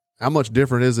 How much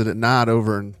different is it at night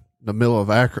over in the middle of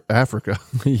Africa?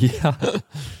 Yeah.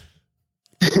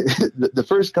 The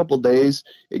first couple of days,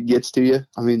 it gets to you.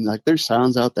 I mean, like, there's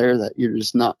sounds out there that you're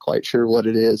just not quite sure what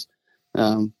it is.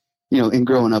 And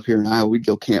growing up here in Iowa, we'd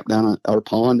go camp down at our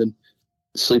pond and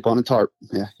sleep on a tarp.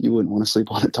 Yeah, you wouldn't want to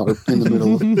sleep on a tarp in the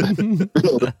middle of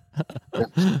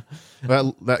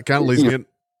it. That kind of leads me in.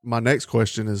 My next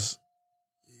question is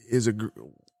does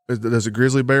a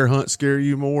grizzly bear hunt scare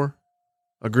you more?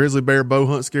 A grizzly bear bow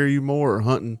hunt scare you more, or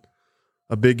hunting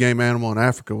a big game animal in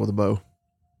Africa with a bow?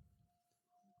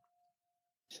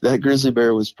 That grizzly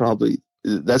bear was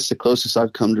that's the closest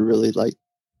I've come to really like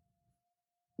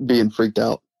being freaked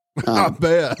out. I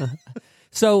bet.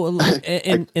 So,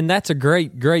 and that's a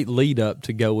great lead up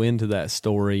to go into that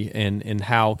story and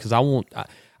how, because I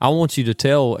want you to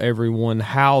tell everyone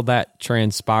how that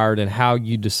transpired and how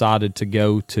you decided to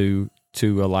go to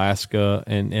Alaska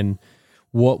and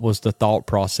what was the thought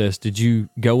process. Did you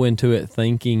go into it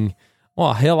thinking,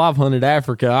 well, hell, I've hunted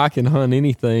Africa, I can hunt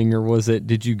anything, or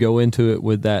did you go into it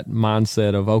with that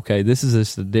mindset of, okay, this is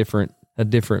just a different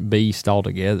beast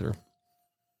altogether?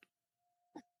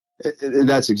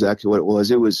 That's exactly what it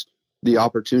was. It was, the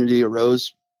opportunity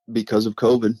arose because of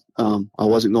COVID. I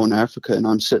wasn't going to Africa, and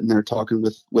I'm sitting there talking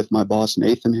with my boss,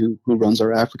 Nathan, who runs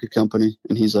our Africa company.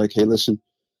 And he's like, hey, listen,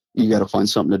 you got to find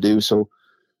something to do. So,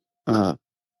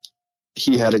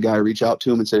 he had a guy reach out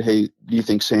to him and said, hey, do you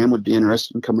think Sam would be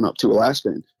interested in coming up to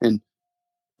Alaska? And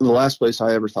the last place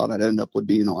I ever thought I'd end up would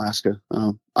be in Alaska.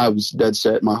 I was dead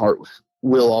set. My heart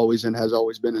will always and has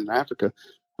always been in Africa.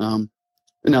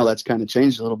 Now that's kind of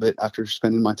changed a little bit after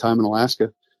spending my time in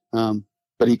Alaska.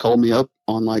 But he called me up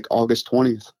on like August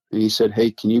 20th, and he said, hey,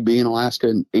 can you be in Alaska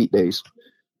in 8 days?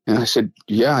 And I said,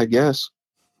 yeah, I guess.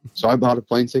 So I bought a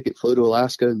plane ticket, flew to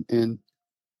Alaska, and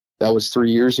that was 3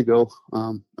 years ago.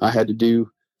 I had to do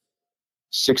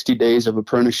 60 days of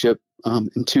apprenticeship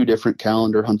in 2 different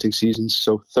calendar hunting seasons.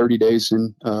 So 30 days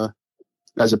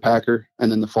as a packer,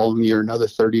 and then the following year, another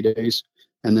 30 days.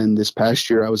 And then this past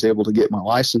year, I was able to get my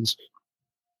license.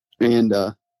 And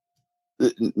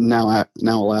now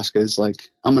Alaska is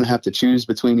like, I'm going to have to choose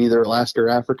between either Alaska or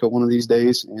Africa one of these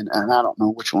days. And I don't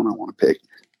know which one I want to pick.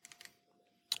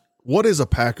 What is a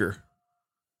packer?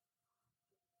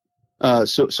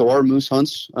 So our moose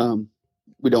hunts,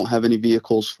 we don't have any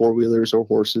vehicles, 4-wheelers or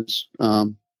horses.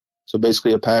 So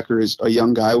basically a packer is a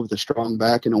young guy with a strong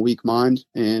back and a weak mind,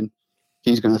 and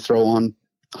he's going to throw on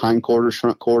hindquarters,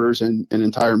 front quarters, and an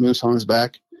entire moose on his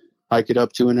back. hike it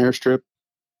up to an airstrip,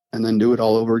 and then do it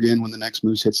all over again when the next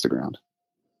moose hits the ground.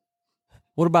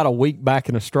 What about a week back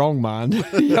in a strong mind?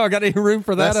 Y'all got any room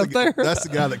for that up there? That's the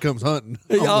guy that comes hunting.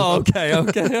 Oh, okay.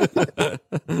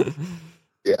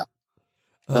 Yeah.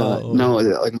 No,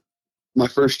 like my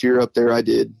first year up there, I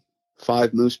did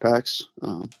 5 moose packs.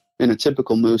 In a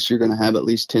typical moose, you're going to have at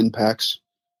least 10 packs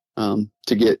to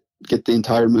get the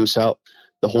entire moose out.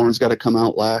 The horn's got to come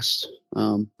out last.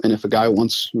 And if a guy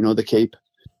wants, the cape,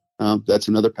 that's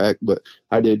another pack. But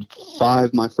I did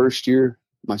 5 my first year.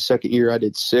 My second year, I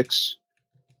did 6.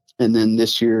 And then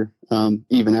this year,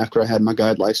 even after I had my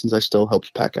guide license, I still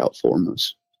helped pack out 4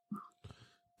 moose.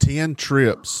 10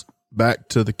 trips back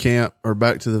to the camp or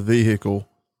back to the vehicle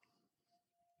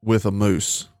with a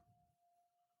moose.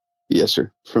 Yes,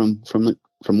 sir. From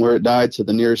where it died to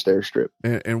the nearest airstrip.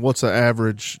 And what's the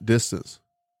average distance?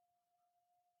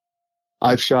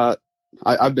 I've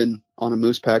been on a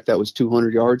moose pack that was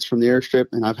 200 yards from the airstrip,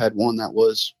 and I've had one that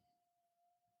was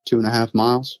 2.5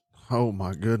 miles. Oh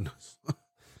my goodness.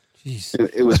 Jeez.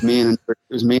 It was me and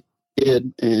a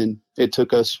kid, and it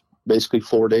took us basically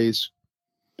 4 days.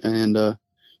 And,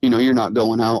 you're not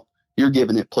going out. You're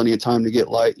giving it plenty of time to get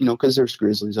light, because there's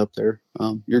grizzlies up there.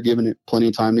 You're giving it plenty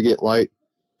of time to get light.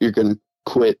 You're going to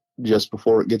quit just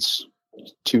before it gets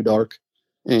too dark.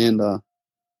 And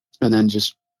then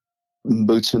just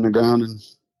boots in the ground and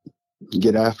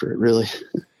get after it, really.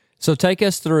 So take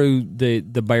us through the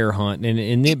bear hunt,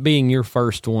 and it being your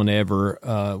first one ever.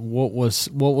 What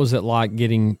was it like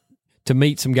getting to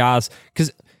meet some guys?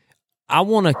 Because I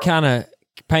want to kind of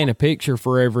paint a picture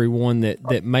for everyone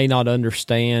that may not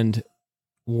understand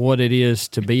what it is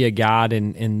to be a guide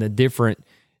and the different.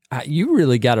 You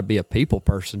really got to be a people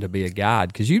person to be a guide,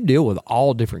 because you deal with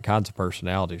all different kinds of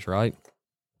personalities, right?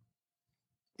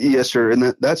 Yes, sir.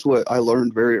 And that's what I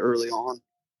learned very early on,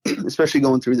 especially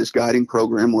going through this guiding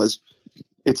program, was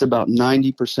it's about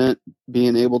 90%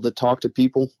 being able to talk to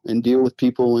people and deal with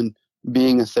people, and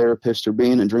being a therapist or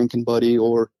being a drinking buddy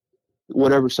or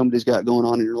whatever somebody's got going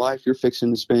on in your life. You're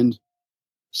fixing to spend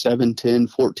 7, 10,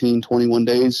 14, 21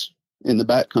 days in the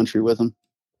backcountry with them.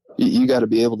 You got to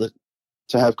be able to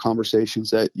have conversations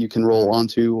that you can roll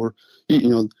onto, or,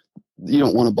 you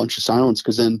don't want a bunch of silence,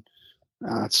 because then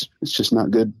it's just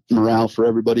not good morale for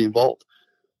everybody involved.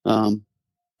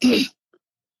 It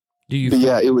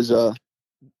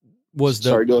was,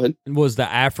 sorry, go ahead. Was the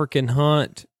African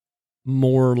hunt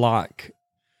more like,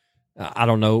 I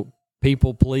don't know,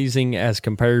 people pleasing as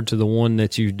compared to the one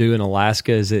that you do in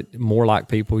Alaska? Is it more like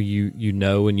people you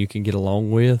know and you can get along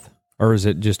with, or is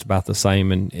it just about the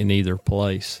same in either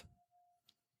place?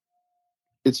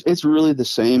 It's really the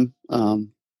same.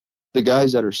 The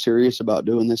guys that are serious about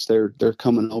doing this, they're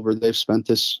coming over. They've spent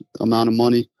this amount of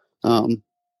money.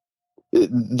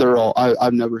 They're all.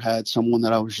 I've never had someone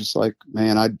that I was just like,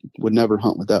 man, I would never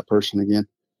hunt with that person again.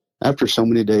 After so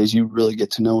many days, you really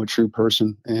get to know a true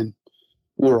person, and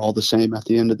we're all the same. At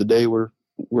the end of the day, we're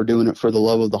doing it for the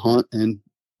love of the hunt and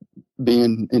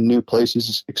being in new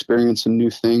places, experiencing new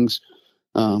things.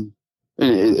 And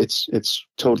it's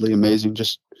totally amazing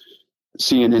just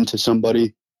seeing into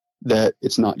somebody that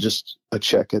it's not just a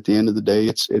check at the end of the day.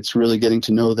 It's really getting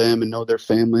to know them and know their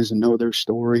families and know their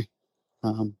story.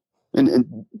 And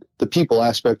the people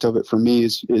aspect of it for me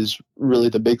is really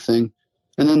the big thing.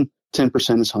 And then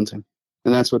 10% is hunting.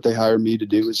 And that's what they hire me to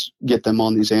do, is get them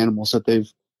on these animals that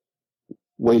they've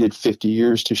waited 50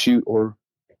 years to shoot. Or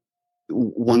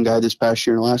one guy this past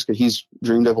year in Alaska, he's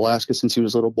dreamed of Alaska since he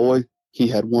was a little boy. He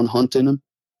had one hunt in him,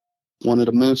 wanted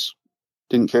a moose,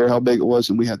 didn't care how big it was,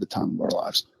 and we had the time of our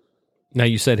lives. Now,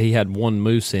 you said he had one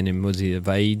moose in him. Was he of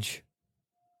age?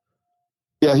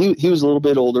 Yeah, he was a little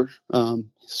bit older,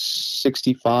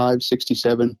 65,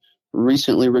 67,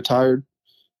 recently retired.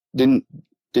 Didn't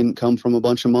come from a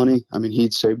bunch of money. I mean,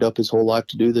 he'd saved up his whole life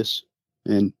to do this,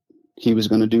 and he was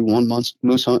going to do 1 month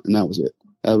moose hunt, and that was it.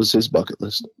 That was his bucket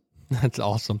list. That's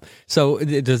awesome. So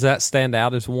does that stand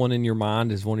out as one in your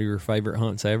mind, as one of your favorite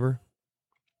hunts ever?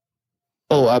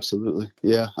 Oh, absolutely.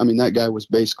 Yeah. I mean, that guy was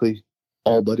basically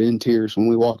all but in tears when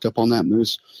we walked up on that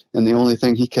moose. And the only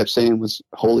thing he kept saying was,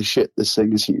 holy shit, this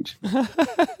thing is huge.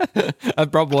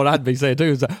 That's probably what I'd be saying too,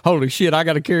 is holy shit, I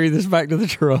got to carry this back to the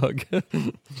truck.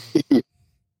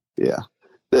 Yeah.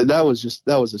 That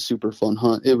was a super fun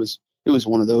hunt. It was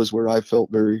one of those where I felt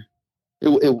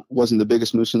it wasn't the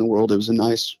biggest moose in the world. It was a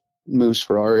nice moose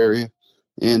for our area.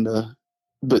 And,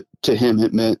 but to him,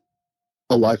 it meant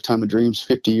a lifetime of dreams,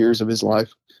 50 years of his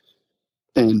life.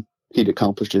 And he'd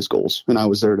accomplished his goals. And I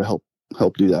was there to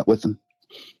help do that with him.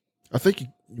 I think you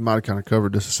might have kind of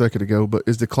covered this a second ago, but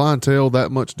is the clientele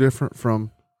that much different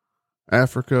from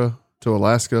Africa to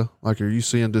Alaska? Like, are you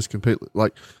seeing just completely,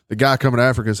 like the guy coming to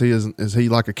Africa, is he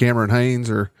like a Cameron Haynes,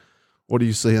 or what are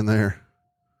you seeing there?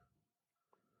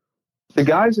 The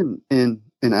guys in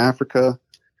Africa,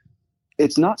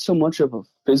 it's not so much of a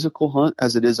physical hunt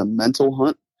as it is a mental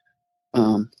hunt.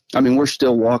 I mean, we're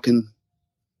still walking.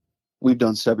 We've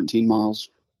done 17 miles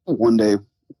one day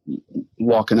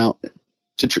walking out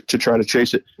to try to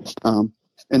chase it.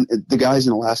 And the guys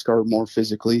in Alaska are more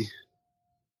physically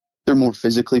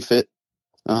fit.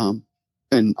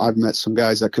 And I've met some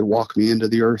guys that could walk me into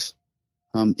the earth.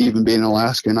 Even being in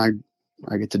Alaska, and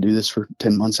I get to do this for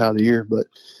 10 months out of the year, but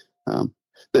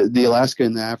the Alaska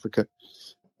and the Africa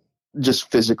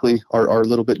just physically are a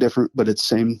little bit different, but it's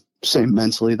same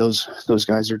mentally. Those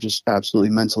guys are just absolutely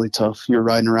mentally tough. You're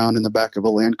riding around in the back of a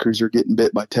Land Cruiser getting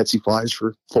bit by tsetse flies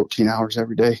for 14 hours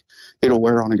every day. It'll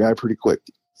wear on a guy pretty quick.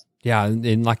 Yeah,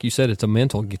 and like you said, it's a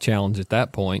mental challenge at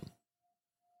that point.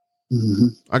 Mm-hmm.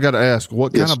 I got to ask,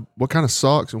 what kind of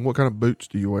socks and what kind of boots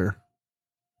do you wear?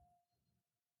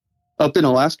 Up in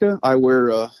Alaska, I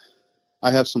wear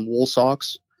I have some wool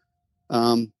socks,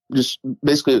 just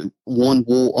basically one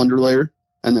wool underlayer,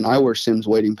 and then I wear Simms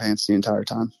wading pants the entire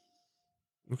time.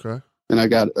 Okay. And I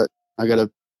got a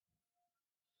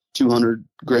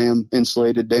 200-gram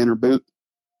insulated Danner boot.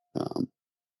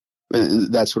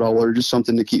 And that's what I'll wear, just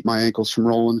something to keep my ankles from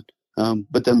rolling.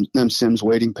 But them Simms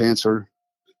wading pants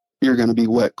you're going to be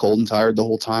wet, cold, and tired the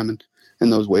whole time.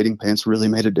 And those wading pants really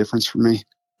made a difference for me.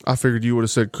 I figured you would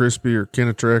have said Crispy or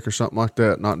Kenetrek or something like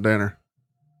that, not Danner.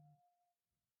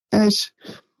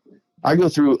 I go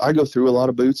through a lot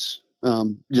of boots,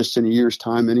 just in a year's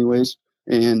time anyways.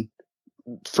 And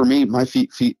for me, my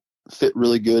feet fit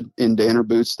really good in Danner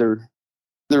boots. They're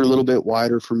a little bit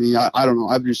wider for me. I don't know.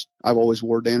 I've always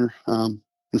wore Danner. And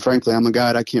frankly, I'm a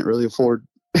guy I can't really afford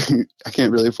a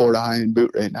high-end boot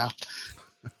right now.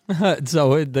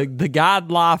 So the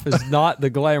guide life is not the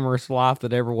glamorous life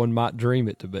that everyone might dream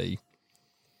it to be.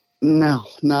 No,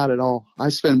 not at all. I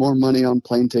spend more money on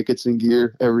plane tickets and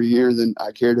gear every year than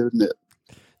I care to admit.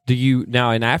 Do you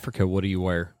now in Africa? What do you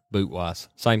wear boot wise?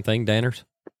 Same thing, Danners?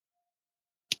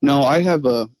 No, I have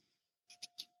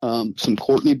some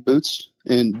Courtney boots,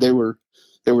 and they were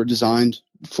designed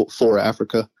for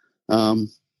Africa, but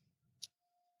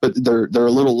they're a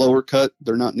little lower cut.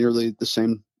 They're not nearly the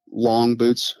same long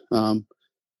boots, but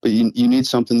you need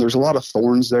something. There's a lot of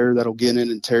thorns there that'll get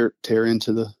in and tear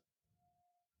into the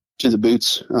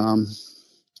boots.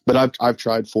 But I've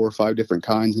tried 4 or 5 different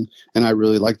kinds, and I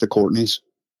really like the Courtneys.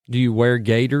 Do you wear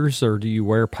gaiters, or do you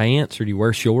wear pants, or do you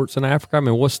wear shorts in Africa? I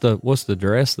mean, what's the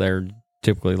dress there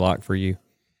typically like for you?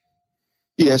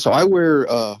 Yeah, so I wear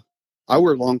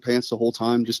long pants the whole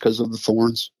time just because of the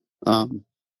thorns. And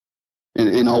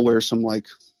I'll wear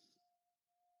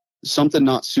something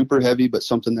not super heavy, but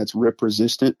something that's rip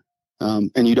resistant.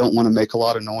 And you don't want to make a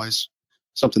lot of noise.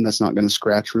 Something that's not going to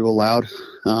scratch real loud.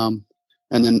 And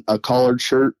then a collared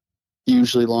shirt,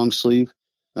 usually long sleeve.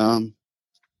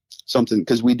 Something,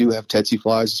 because we do have tsetse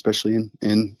flies, especially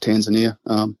in Tanzania.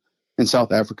 In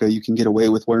South Africa, you can get away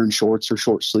with wearing shorts or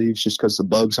short sleeves just because the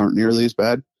bugs aren't nearly as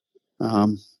bad.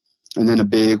 And then a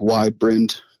big wide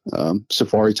brimmed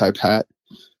safari type hat.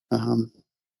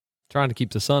 Trying to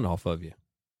keep the sun off of you.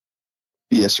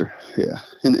 Yes, sir. Yeah.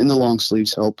 And the long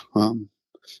sleeves help.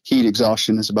 Heat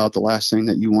exhaustion is about the last thing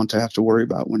that you want to have to worry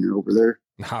about when you're over there.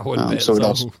 I would bet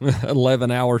so.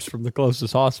 11 hours from the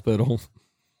closest hospital.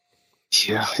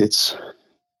 Yeah,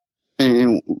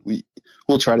 and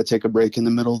we'll try to take a break in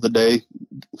the middle of the day,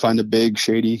 find a big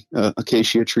shady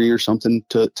acacia tree or something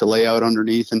to lay out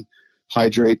underneath and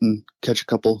hydrate and catch a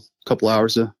couple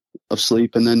hours of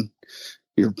sleep, and then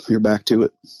you're back to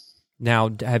it. Now,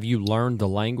 have you learned the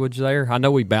language there? I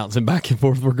know we bouncing back and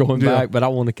forth. We're going back, but I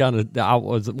wanted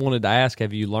to ask: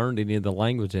 have you learned any of the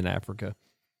language in Africa?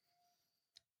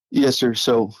 Yes, sir.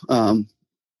 So,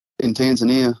 in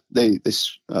Tanzania, they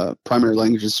primary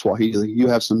language is Swahili. You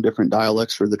have some different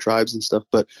dialects for the tribes and stuff,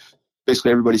 but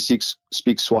basically everybody speaks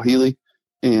Swahili.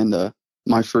 And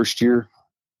my first year,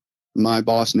 my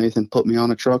boss Nathan put me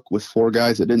on a truck with 4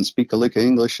 guys that didn't speak a lick of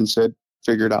English and said,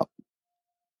 "Figure it out."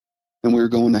 And we were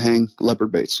going to hang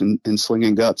leopard baits and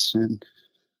slinging guts. And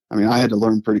I mean, I had to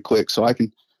learn pretty quick. So I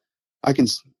can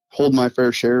hold my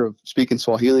fair share of speaking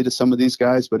Swahili to some of these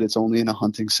guys, but it's only in a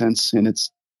hunting sense. And it's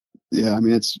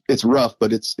rough,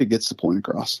 but it gets the point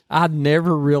across. I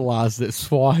never realized that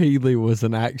Swahili was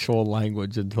an actual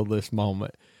language until this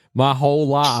moment. My whole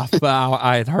life,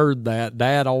 I had heard that.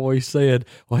 Dad always said,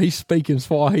 well, he's speaking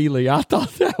Swahili. I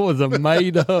thought that was a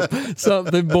made-up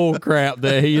something bullcrap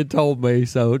that he had told me.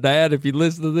 So, Dad, if you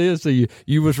listen to this,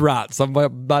 you was right.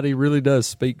 Somebody really does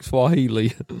speak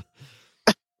Swahili.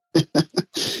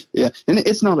 Yeah, and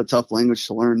it's not a tough language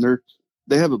to learn.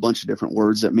 They have a bunch of different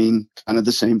words that mean kind of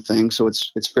the same thing, so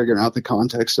it's figuring out the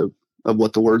context of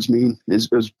what the words mean is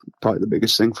probably the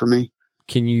biggest thing for me.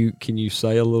 Can you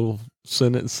say a little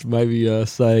sentence? Maybe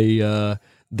say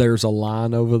there's a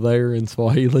line over there in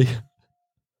Swahili.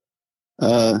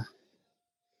 Yeah,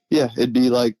 it'd be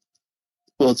like,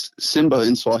 well, it's Simba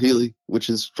in Swahili, which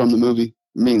is from the movie,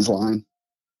 means lion.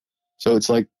 So it's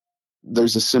like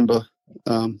there's a Simba,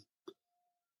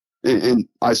 and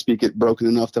I speak it broken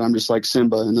enough that I'm just like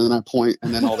Simba, and then I point,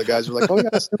 and then all the guys are like, "Oh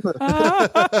yeah, Simba!"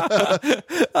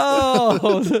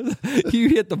 Oh, you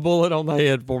hit the bullet on the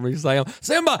head for me, Sam.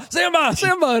 Simba, Simba,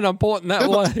 Simba, and I'm pointing that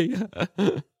way.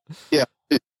 Yeah,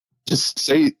 just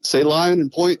say lion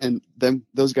and point, and then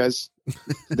those guys,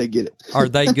 they get it. Are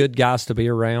they good guys to be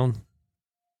around?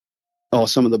 Oh,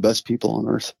 some of the best people on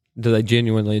earth. Do they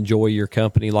genuinely enjoy your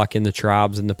company, like in the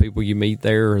tribes and the people you meet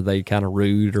there, or are they kind of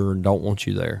rude or don't want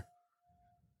you there?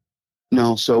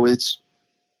 No, so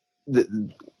they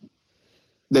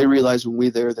realize when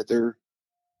we're there that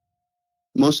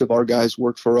most of our guys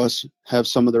work for us, have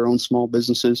some of their own small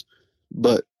businesses,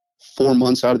 but 4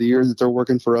 months out of the year that they're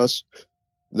working for us,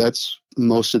 that's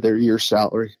most of their year's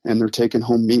salary, and they're taking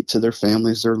home meat to their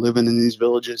families. They're living in these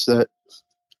villages that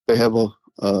they have a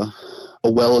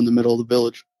well in the middle of the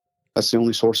village. That's the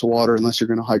only source of water unless you're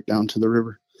going to hike down to the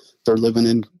river. They're living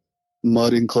in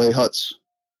mud and clay huts.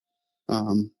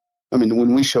 I mean,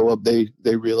 when we show up, they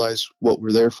realize what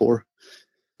we're there for.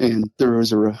 And there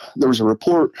was a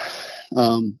report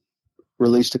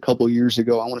released a couple of years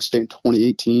ago. I want to say in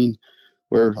 2018,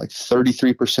 where like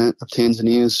 33% of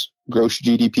Tanzania's gross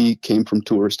GDP came from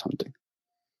tourist hunting.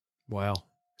 Wow!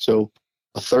 So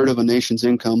a third of a nation's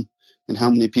income, and how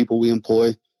many people we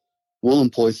employ? We'll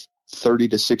employ 30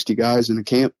 to 60 guys in a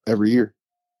camp every year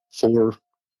for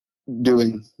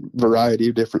doing a variety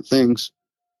of different things.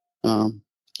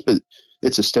 But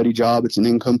it's a steady job. It's an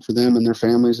income for them and their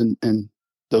families. And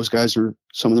those guys are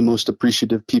some of the most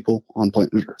appreciative people on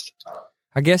planet Earth.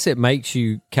 I guess it makes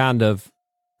you kind of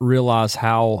realize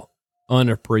how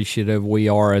unappreciative we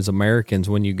are as Americans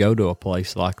when you go to a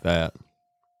place like that.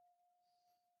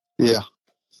 Yeah,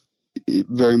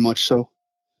 very much so.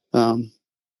 The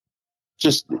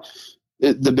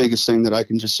biggest thing that I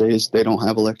can just say is they don't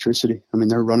have electricity. I mean,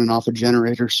 they're running off of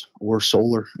generators or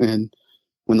solar. And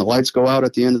when the lights go out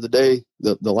at the end of the day,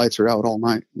 the lights are out all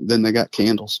night. Then they got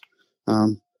candles.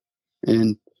 And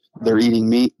they're eating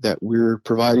meat that we're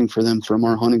providing for them from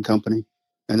our hunting company.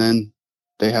 And then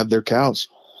they have their cows.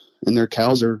 And their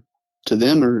cows are, to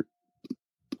them, are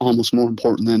almost more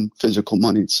important than physical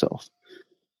money itself.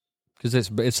 Because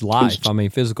it's life. I mean,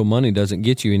 physical money doesn't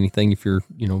get you anything if you're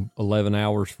 11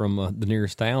 hours from the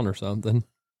nearest town or something.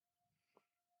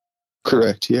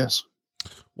 Correct. Yes.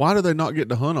 Why do they not get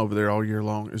to hunt over there all year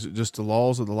long? Is it just the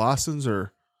laws of the license,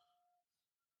 or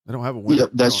they don't have a winter?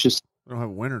 Yep, they don't have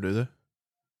a winter, do they?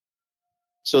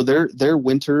 So their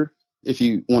winter, if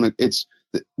you want to, it's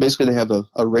basically they have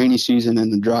a rainy season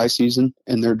and a dry season,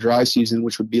 and their dry season,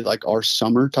 which would be like our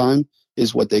summertime,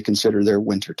 is what they consider their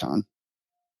winter time.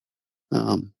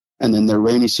 And then their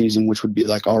rainy season, which would be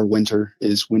like our winter,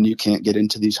 is when you can't get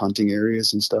into these hunting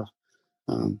areas and stuff.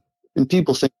 And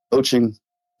people think poaching,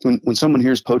 when someone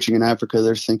hears poaching in Africa,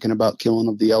 they're thinking about killing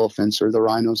of the elephants or the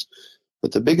rhinos.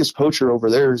 But the biggest poacher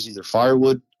over there is either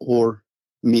firewood or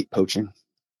meat poaching,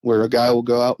 where a guy will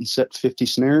go out and set 50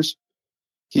 snares.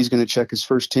 He's going to check his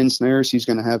first 10 snares. He's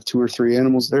going to have 2 or 3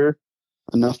 animals there,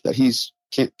 enough that he's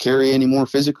can't carry anymore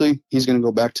physically. He's going to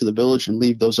go back to the village and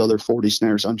leave those other 40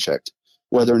 snares unchecked,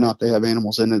 whether or not they have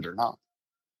animals in it or not.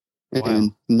 Wow.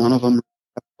 And none of them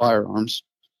have firearms.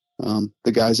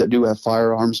 The guys that do have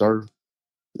firearms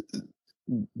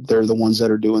they're the ones that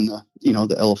are doing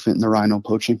the elephant and the rhino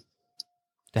poaching.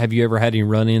 Have you ever had any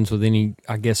run-ins with any,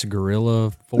 I guess,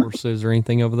 guerrilla forces or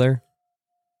anything over there?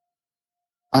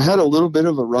 I had a little bit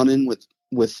of a run-in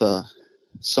with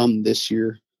some this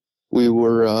year. We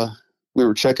were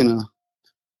checking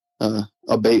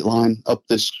a bait line up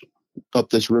this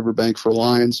riverbank for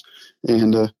lions,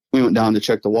 and we went down to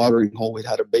check the watering hole. We'd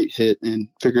had a bait hit and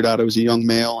figured out it was a young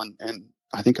male and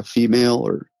I think a female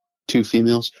or 2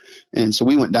 females. And so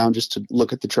we went down just to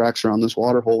look at the tracks around this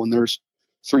water hole, and there's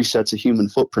 3 sets of human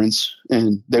footprints,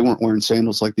 and they weren't wearing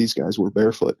sandals like these guys were,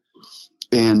 barefoot.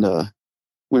 And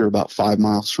we were about 5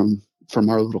 miles from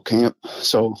our little camp.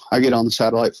 So I get on the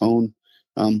satellite phone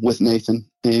with Nathan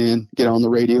and get on the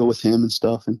radio with him and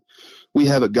stuff. And we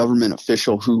have a government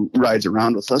official who rides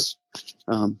around with us.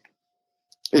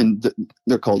 And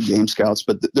they're called game scouts,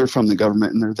 but they're from the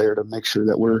government, and they're there to make sure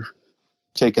that we're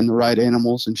taking the right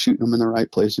animals and shooting them in the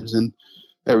right places. And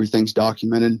everything's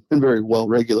documented and very well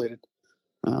regulated.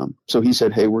 So he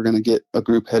said, hey, we're going to get a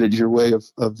group headed your way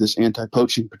of this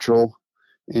anti-poaching patrol.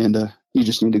 And you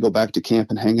just need to go back to camp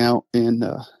and hang out. And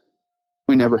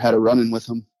we never had a run-in with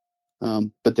them.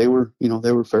 But they were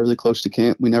fairly close to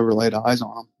camp. We never laid eyes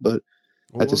on them. But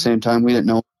at the same time, we didn't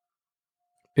know.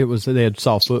 They had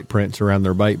saw footprints around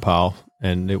their bait pile,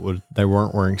 and they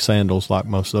weren't wearing sandals like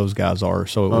most of those guys are.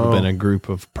 So it would have been a group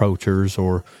of poachers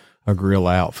or a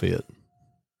guerrilla outfit.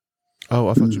 Oh,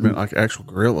 I thought you meant like actual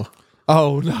gorilla.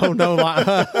 Oh no,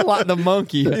 like the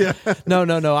monkey. Yeah.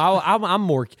 No.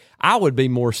 I would be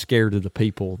more scared of the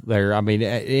people there. I mean,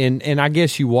 and I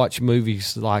guess you watch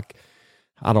movies like,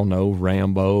 I don't know,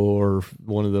 Rambo or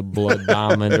one of the Blood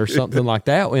Diamond or something like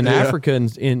that in Africa,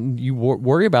 and you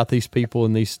worry about these people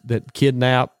and these that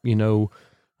kidnap,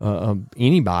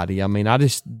 anybody. I mean,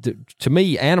 to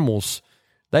me, animals,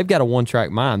 they've got a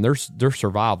one-track mind. They're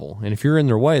survival, and if you're in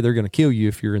their way, they're going to kill you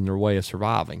if you're in their way of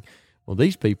surviving. Well,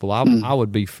 these people, I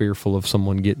would be fearful of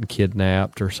someone getting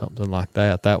kidnapped or something like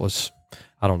that. That was,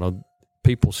 I don't know,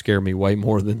 people scare me way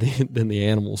more than the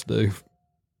animals do.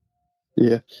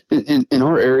 Yeah. In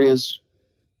our areas,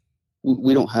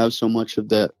 we don't have so much of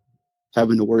that,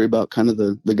 having to worry about kind of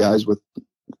the guys with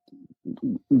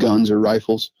guns or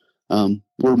rifles.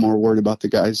 We're more worried about the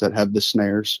guys that have the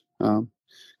snares,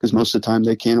 because most of the time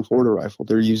they can't afford a rifle.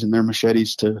 They're using their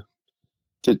machetes to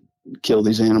kill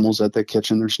these animals that they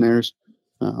catch in their snares.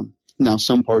 Now,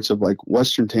 some parts of like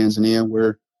Western Tanzania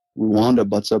where Rwanda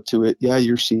butts up to it, yeah,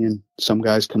 you're seeing some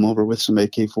guys come over with some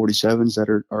AK-47s that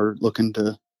are looking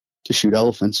to shoot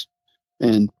elephants,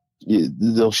 and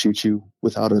they'll shoot you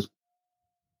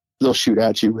they'll shoot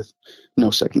at you with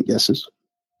no second guesses.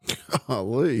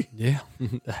 Golly. Yeah.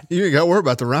 You ain't got to worry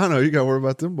about the rhino. You got to worry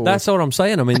about them boys. That's what I'm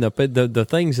saying. I mean, the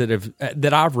things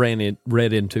that I've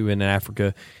read into in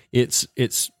Africa, it's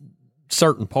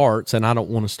certain parts, and I don't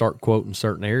want to start quoting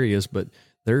certain areas, but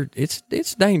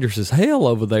it's dangerous as hell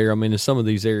over there. I mean, in some of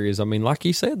these areas, I mean, like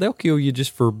you said, they'll kill you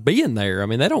just for being there. I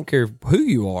mean, they don't care who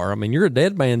you are. I mean, you're a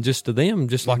dead man just to them,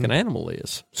 just like an animal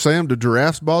is. Sam, do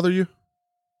giraffes bother you?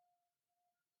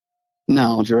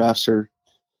 No,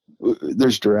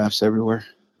 there's giraffes everywhere.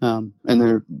 And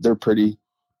they're pretty,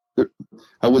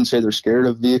 I wouldn't say they're scared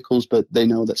of vehicles, but they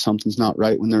know that something's not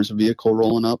right when there's a vehicle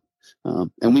rolling up.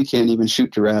 And we can't even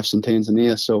shoot giraffes in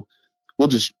Tanzania. So we'll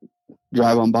just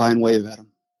drive on by and wave at them.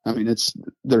 I mean,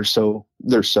 they're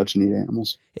such neat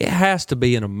animals. It has to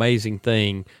be an amazing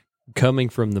thing coming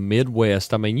from the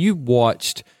Midwest. I mean, you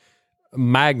watched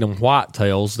Magnum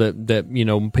whitetails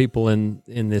that people in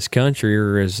this country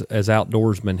or as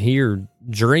outdoorsmen here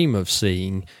dream of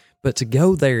seeing, but to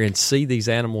go there and see these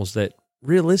animals that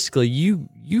realistically you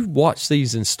watch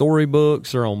these in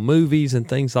storybooks or on movies and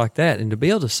things like that, and to be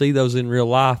able to see those in real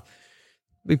life,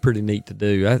 be pretty neat to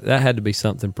do. That had to be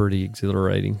something pretty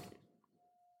exhilarating.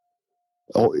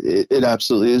 Oh, it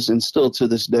absolutely is. And still to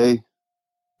this day,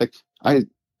 like I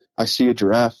see a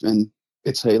giraffe and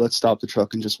it's, hey, let's stop the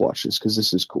truck and just watch this because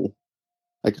this is cool.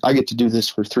 Like I get to do this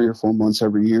for 3 or 4 months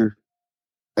every year.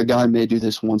 A guy may do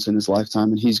this once in his lifetime,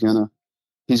 and he's gonna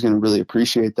really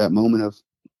appreciate that moment of,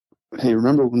 hey,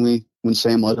 remember when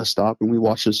Sam let us stop and we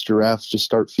watched this giraffe just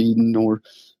start feeding, or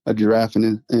a giraffe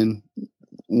and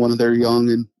one of their young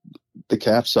and the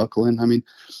calf suckling. I mean,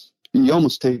 you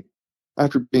almost take,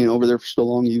 after being over there for so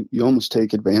long, you almost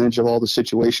take advantage of all the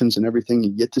situations and everything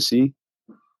you get to see.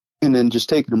 And then just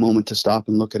taking a moment to stop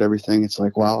and look at everything, it's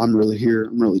like, wow, I'm really here.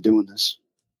 I'm really doing this.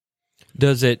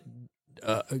 Does it,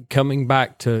 coming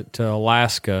back to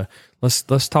Alaska,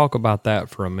 let's talk about that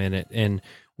for a minute. And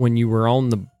when you were on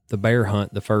the bear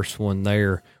hunt, the first one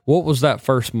there, what was that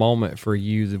first moment for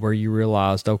you where you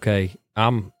realized, okay,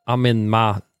 I'm in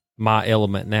my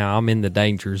element now. I'm in the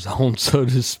danger zone, so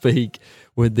to speak,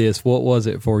 with this. What was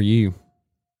it for you?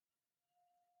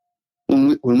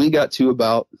 When we got to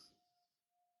about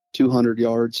 200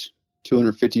 yards,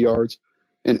 250 yards,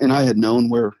 and I had known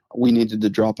where we needed to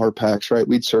drop our packs, right?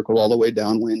 We'd circled all the way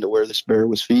downwind to where this bear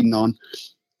was feeding on.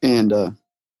 And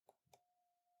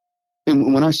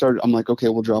when I started, I'm like, okay,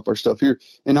 we'll drop our stuff here.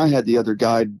 And I had the other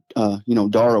guide,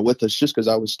 Dara, with us, just because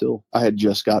I had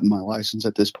just gotten my license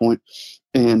at this point.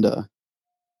 And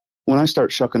when I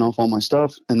start shucking off all my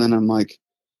stuff, and then I'm like,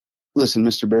 listen,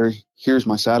 Mr. Barry, here's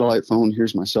my satellite phone,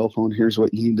 here's my cell phone, here's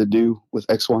what you need to do with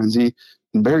X, Y, and Z.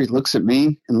 And Barry looks at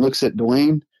me and looks at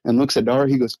Dwayne and looks at Dara.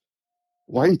 He goes,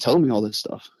 why are you telling me all this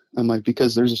stuff? I'm like,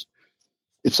 because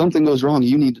if something goes wrong,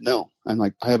 you need to know. I'm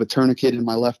like, I have a tourniquet in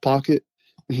my left pocket.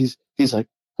 And he's like,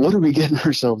 what are we getting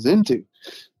ourselves into?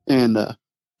 And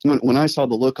when I saw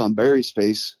the look on Barry's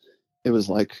face, it was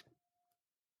like,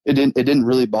 it didn't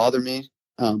really bother me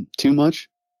too much.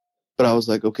 But I was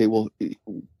like, okay, well,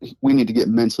 we need to get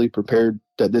mentally prepared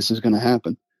that this is going to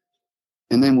happen.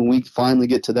 And then when we finally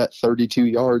get to that 32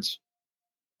 yards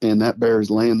and that bear is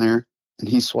laying there and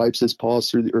he swipes his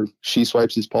paws or she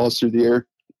swipes his paws through the air,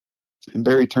 and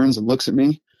Barry turns and looks at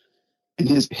me, and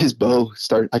his bow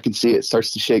I can see it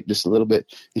starts to shake just a little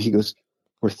bit. And he goes,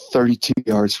 we're 32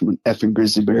 yards from an effing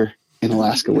grizzly bear in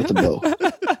Alaska with a bow.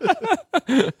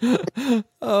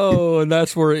 Oh, and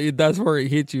that's where it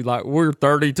hit you. Like, we're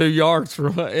 32 yards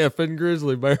from an effing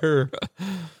grizzly bear.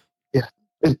 Yeah.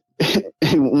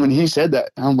 And when he said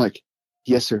that, I'm like,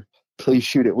 yes, sir. Please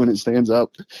shoot it when it stands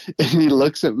up. And he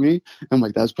looks at me. I'm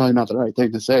like, that's probably not the right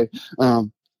thing to say.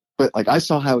 But like, I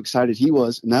saw how excited he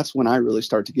was. And that's when I really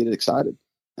start to get excited.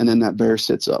 And then that bear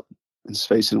sits up and is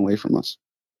facing away from us.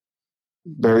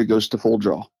 Barry goes to full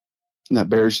draw. And that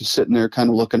bear's just sitting there kind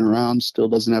of looking around, still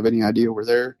doesn't have any idea we're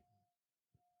there.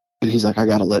 And he's like, I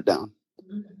got to let down.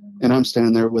 And I'm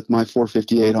standing there with my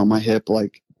 458 on my hip,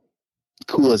 like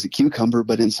cool as a cucumber.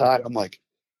 But inside, I'm like,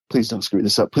 please don't screw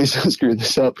this up. Please don't screw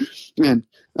this up. And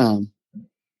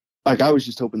like, I was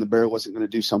just hoping the bear wasn't going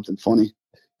to do something funny.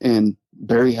 And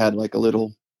Barry had like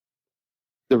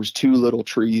there was 2 little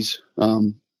trees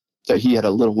that he had a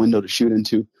little window to shoot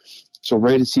into. So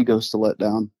right as he goes to let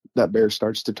down, that bear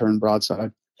starts to turn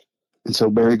broadside. And so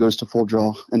Barry goes to full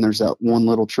draw, and there's that one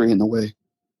little tree in the way.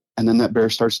 And then that bear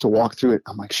starts to walk through it.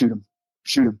 I'm like, shoot him,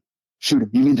 shoot him, shoot him.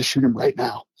 You need to shoot him right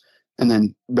now. And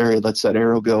then Barry lets that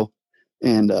arrow go.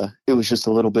 And it was just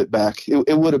a little bit back.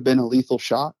 It would have been a lethal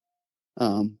shot.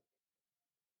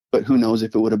 But who knows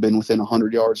if it would have been within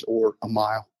 100 yards or a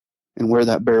mile. And where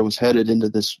that bear was headed into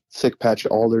this thick patch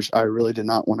of alders, I really did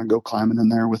not want to go climbing in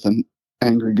there with an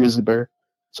angry grizzly bear.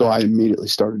 So I immediately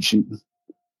started shooting.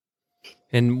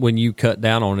 And when you cut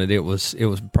down on it, it was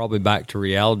probably back to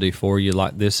reality for you.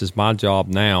 Like, this is my job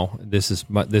now. This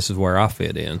is where I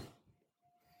fit in.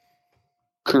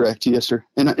 Correct. Yes, sir.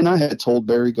 And I had told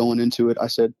Barry going into it, I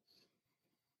said,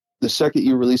 the second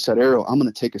you release that arrow, I'm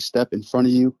going to take a step in front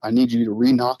of you. I need you to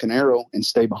re-knock an arrow and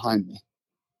stay behind me.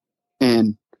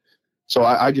 And so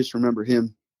I just remember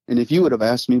him. And if you would have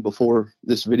asked me before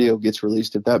this video gets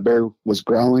released, if that bear was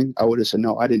growling, I would have said,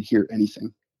 no, I didn't hear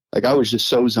anything. Like, I was just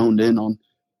so zoned in on,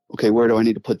 okay, where do I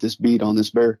need to put this bead on this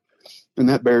bear? And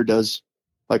that bear does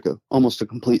like almost a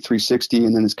complete 360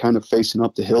 and then is kind of facing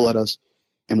up the hill at us.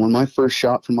 And when my first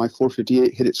shot from my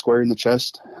 458 hit it square in the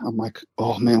chest, I'm like,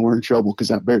 oh man, we're in trouble, because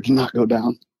that bear did not go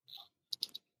down.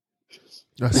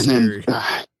 That's scary.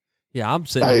 Yeah, I'm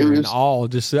sitting here in awe.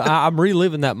 Just I'm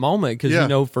reliving that moment because, you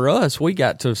know, for us, we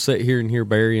got to sit here and hear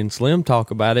Barry and Slim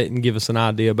talk about it and give us an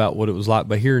idea about what it was like.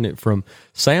 But hearing it from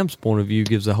Sam's point of view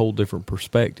gives a whole different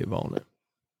perspective on it.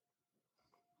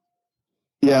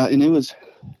 Yeah, and it was,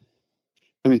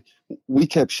 I mean, we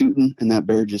kept shooting and that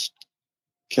bear just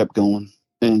kept going.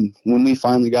 And when we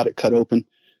finally got it cut open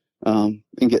and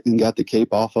got the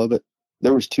cape off of it,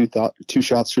 there was two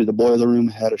shots through the boiler room.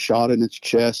 It had a shot in its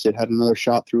chest. It had another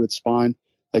shot through its spine.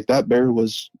 Like, that bear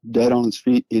was dead on its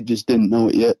feet. It just didn't know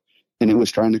it yet. And it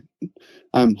was trying to,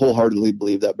 I'm wholeheartedly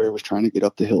believe that bear was trying to get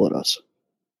up the hill at us.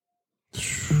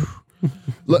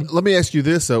 Let me ask you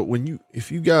this though.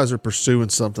 If you guys are pursuing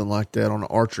something like that on an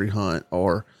archery hunt,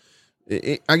 or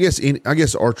I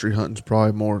guess archery hunting is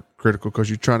probably more critical because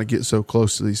you're trying to get so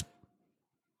close to these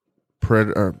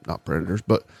not predators,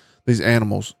 but these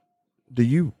animals.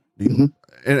 Mm-hmm.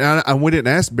 And we didn't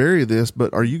ask Barry this,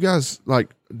 but are you guys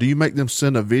like, do you make them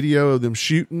send a video of them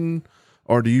shooting,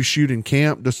 or do you shoot in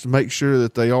camp just to make sure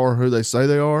that they are who they say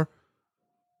they are?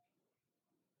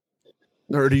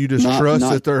 Or do you just trust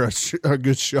that they're a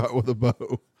good shot with a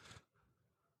bow?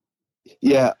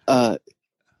 Yeah.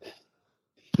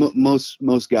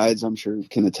 Most guides, I'm sure,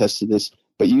 can attest to this,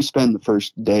 but you spend the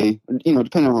first day, you know,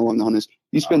 depending on how long the hunt is,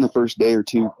 you spend the first day or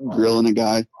two grilling a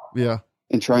guy. Yeah.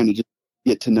 And trying to just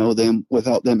get to know them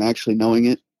without them actually knowing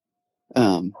it,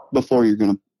 before you're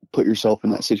going to put yourself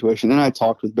in that situation. And I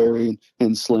talked with Barry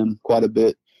and Slim quite a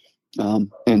bit,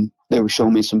 and they were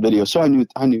showing me some videos. So I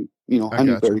knew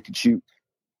Barry could shoot.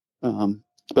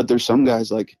 But there's some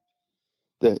guys like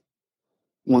that.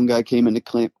 One guy came into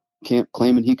camp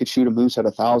claiming he could shoot a moose at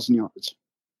 1,000 yards.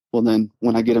 Well, then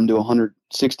when I get him to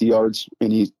 160 yards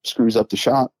and he screws up the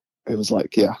shot, it was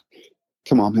like, yeah,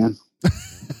 come on, man.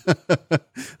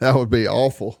 That would be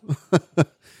awful.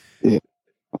 Yeah.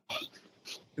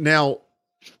 Now,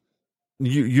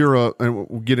 and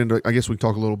we'll get into, I guess we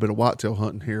talk a little bit of whitetail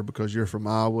hunting here because you're from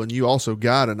Iowa and you also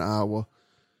guide in Iowa.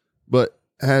 But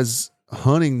has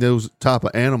hunting those type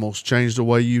of animals changed the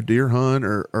way you deer hunt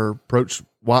or approach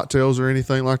whitetails or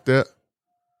anything like that?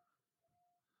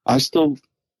 I still,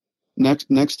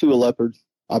 next to a leopard,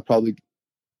 I probably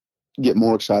get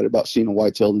more excited about seeing a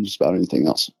whitetail than just about anything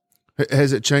else.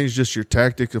 Has it changed just your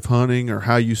tactic of hunting or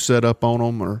how you set up on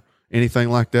them or anything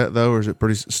like that though? Or is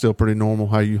it still pretty normal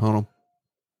how you hunt them?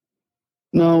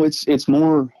 No, it's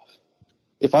more,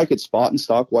 if I could spot and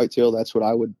stalk whitetail, that's what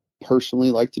I would personally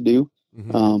like to do.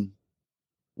 Mm-hmm.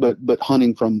 But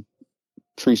hunting from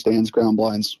tree stands, ground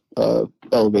blinds,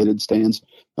 elevated stands,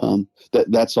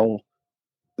 that's all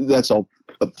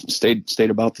stayed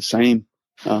about the same.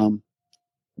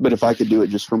 But if I could do it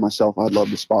just for myself, I'd love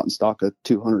to spot and stalk a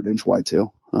 200-inch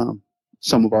whitetail.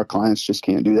 Some of our clients just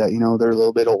can't do that. They're a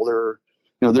little bit older.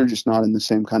 They're just not in the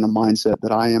same kind of mindset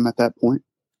that I am at that point.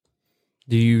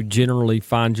 Do you generally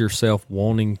find yourself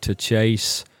wanting to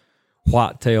chase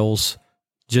whitetails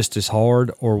just as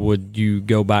hard, or would you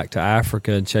go back to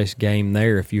Africa and chase game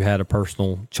there if you had a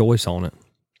personal choice on it?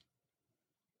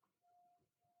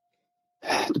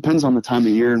 It depends on the time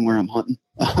of year and where I'm hunting.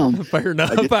 Fair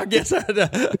enough. I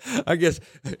guess,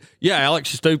 yeah,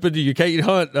 Alex, you're stupid. You can't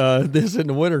hunt this in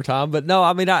the wintertime. But no,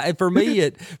 I mean, for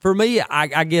me,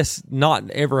 I guess not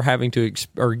ever having to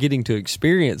or getting to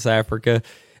experience Africa,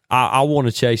 I want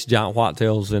to chase giant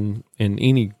whitetails in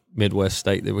any Midwest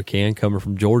state that we can. Coming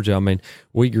from Georgia, I mean,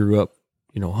 we grew up,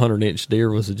 100-inch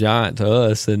deer was a giant to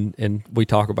us, and we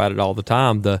talk about it all the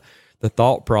time. The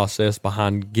thought process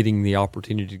behind getting the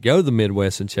opportunity to go to the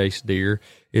Midwest and chase deer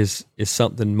is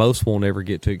something most won't ever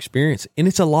get to experience. And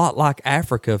it's a lot like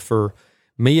Africa for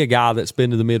me, a guy that's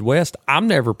been to the Midwest. I'm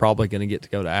never probably going to get to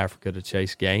go to Africa to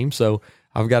chase game. So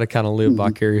I've got to kind of live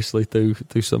vicariously through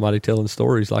somebody telling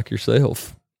stories like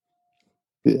yourself.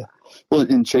 Yeah. Well,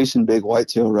 in chasing big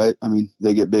whitetail, right? I mean,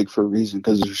 they get big for a reason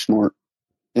because they're smart.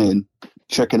 And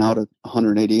checking out a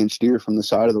 180-inch deer from the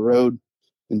side of the road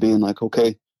and being like,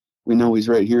 okay, we know he's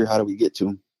right here. How do we get to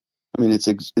him? I mean,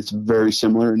 it's very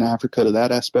similar in Africa to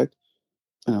that aspect.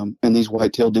 And these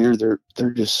whitetail deer,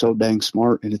 they're just so dang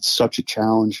smart, and it's such a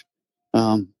challenge.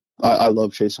 I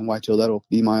love chasing whitetail. That'll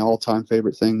be my all-time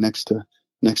favorite thing next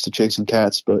to chasing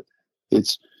cats. But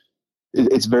it's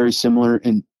very similar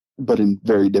but in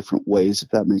very different ways, if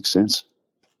that makes sense.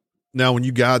 Now, when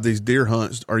you guide these deer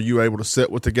hunts, are you able to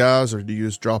sit with the guys, or do you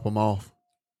just drop them off?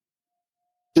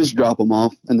 Just drop them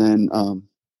off, and then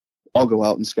I'll go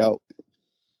out and scout.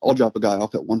 I'll drop a guy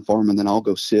off at one farm, and then I'll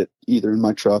go sit either in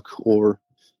my truck or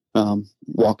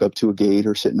walk up to a gate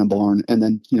or sit in a barn, and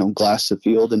then glass the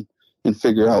field and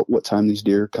figure out what time these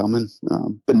deer are coming.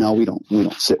 But no, we don't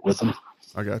sit with them.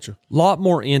 I got you. A lot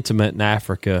more intimate in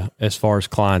Africa as far as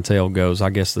clientele goes, I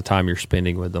guess, the time you're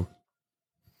spending with them.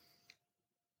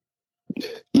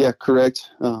 Yeah, correct.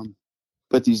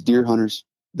 But these deer hunters,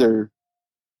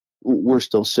 we're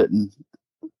still sitting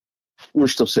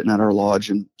at our lodge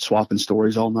and swapping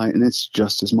stories all night, and it's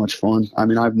just as much fun. I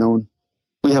mean,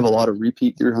 we have a lot of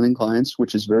repeat deer hunting clients,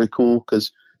 which is very cool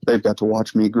because they've got to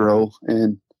watch me grow,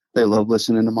 and they love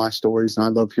listening to my stories, and I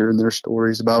love hearing their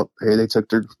stories about, hey, they took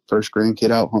their first grandkid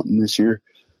out hunting this year.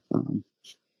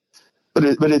 But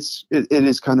it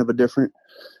is kind of a different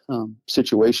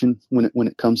situation when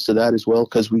it comes to that as well,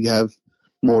 because we have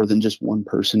more than just one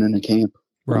person in a camp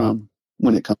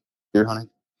when it comes to deer hunting.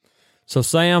 So,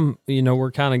 Sam,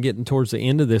 we're kind of getting towards the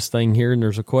end of this thing here, and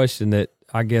there's a question that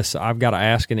I guess I've got to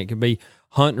ask, and it could be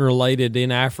hunting related in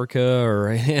Africa,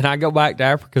 and I go back to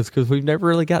Africa because we've never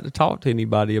really got to talk to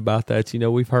anybody about that.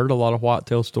 We've heard a lot of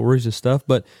whitetail stories and stuff,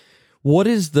 but what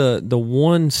is the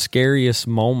one scariest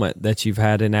moment that you've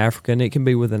had in Africa? And it can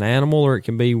be with an animal, or it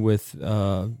can be with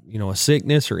a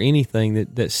sickness or anything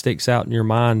that sticks out in your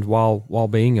mind while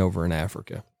being over in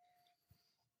Africa.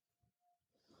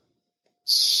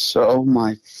 So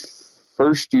my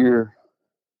first year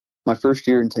in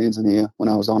Tanzania, when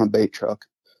I was on a bait truck,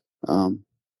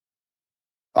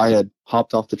 I had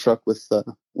hopped off the truck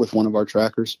with one of our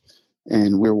trackers,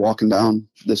 and we were walking down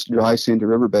this dry sandy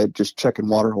riverbed, just checking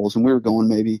water holes. And we were going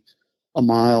maybe a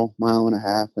mile and a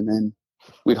half, and then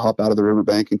we'd hop out of the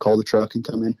riverbank and call the truck and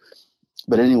come in.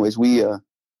 But anyways, we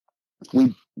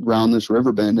round this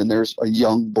river bend, and there's a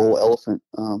young bull elephant.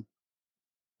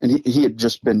 And he had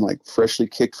just been like freshly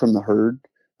kicked from the herd.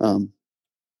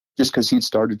 Just because he'd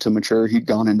started to mature, he'd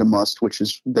gone into must, which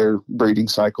is their breeding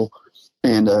cycle.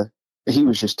 And he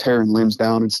was just tearing limbs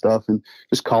down and stuff and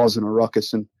just causing a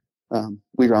ruckus. And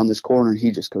we round this corner, and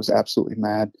he just goes absolutely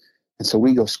mad. And so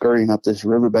we go scurrying up this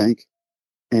riverbank,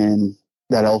 and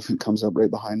that elephant comes up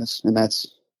right behind us. And that's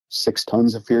 6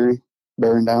 tons of fury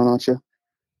bearing down on you.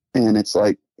 And it's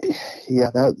like,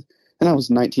 yeah, and I was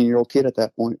a 19-year-old kid at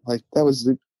that point. Like, that was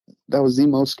the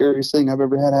most scariest thing I've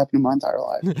ever had happen in my entire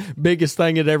life. Biggest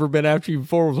thing that ever been after you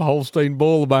before was a Holstein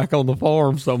bull back on the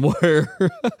farm somewhere.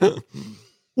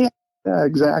 Yeah,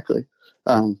 exactly.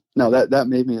 No, that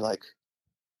made me like,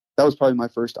 that was probably my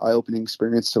first eye-opening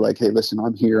experience to like, hey, listen,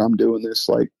 I'm here, I'm doing this.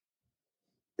 Like,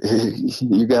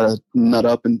 you got to nut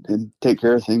up and take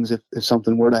care of things if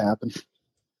something were to happen.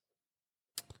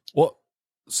 Well,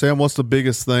 Sam, what's the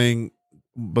biggest thing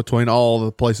between all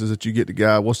the places that you get to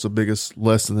guide? What's the biggest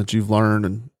lesson that you've learned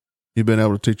and you've been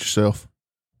able to teach yourself?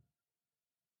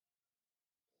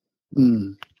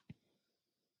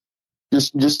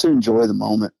 Just to enjoy the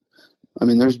moment. I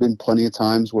mean, there's been plenty of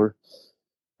times where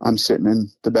I'm sitting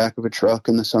in the back of a truck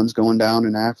and the sun's going down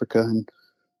in Africa and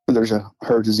there's a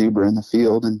herd of zebra in the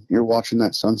field and you're watching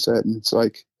that sunset and it's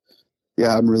like,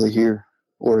 yeah, I'm really here.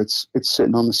 Or it's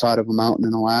sitting on the side of a mountain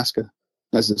in Alaska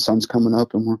as the sun's coming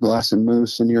up and we're glassing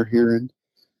moose and you're hearing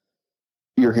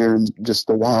just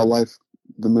the wildlife,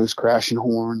 the moose crashing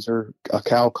horns or a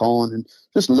cow calling, and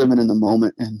just living in the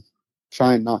moment and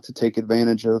trying not to take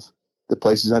advantage of the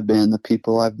places I've been, the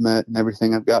people I've met, and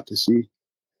everything I've got to see,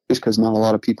 just because not a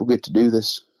lot of people get to do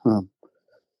this.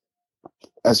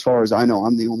 As far as I know,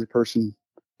 I'm the only person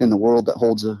in the world that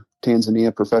holds a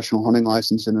Tanzania professional hunting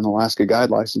license and an Alaska guide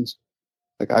license.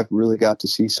 Like, I've really got to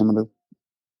see some of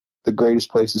the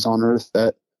greatest places on earth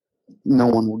that no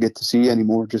one will get to see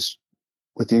anymore, just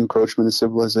with the encroachment of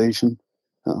civilization.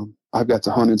 I've got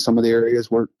to hunt in some of the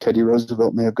areas where Teddy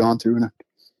Roosevelt may have gone through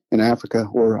in Africa,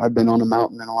 or I've been on a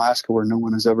mountain in Alaska where no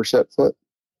one has ever set foot.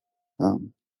 I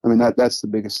mean, that's the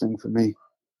biggest thing for me.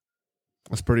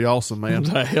 That's pretty awesome, man.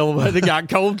 The hell, they got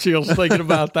cold chills thinking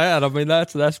about that. I mean,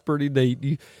 that's pretty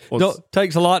neat.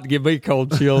 Takes a lot to give me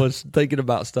cold chills thinking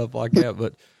about stuff like that.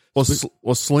 But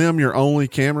was Slim your only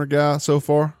camera guy so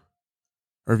far,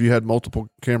 or have you had multiple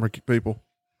camera people?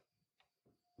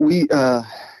 We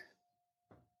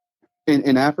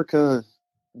in Africa,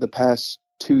 the past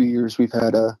 2 years, we've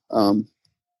had a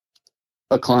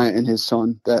client and his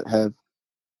son that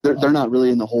they're not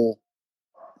really in the whole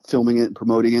filming it and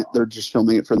promoting it. They're just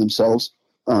filming it for themselves.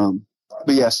 But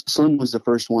yes, Slim was the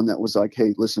first one that was like,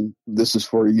 hey, listen, this is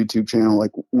for a YouTube channel.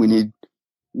 Like, we need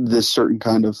this certain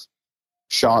kind of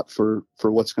shot for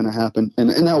what's going to happen.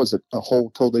 And that was a whole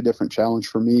totally different challenge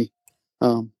for me.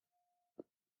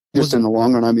 Just in the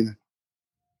long run, I mean,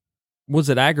 was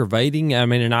it aggravating? I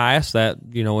mean, and I asked that,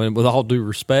 and with all due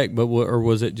respect, or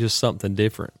was it just something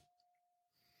different?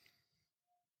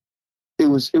 It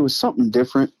was something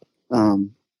different.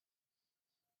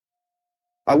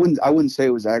 I wouldn't say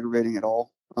it was aggravating at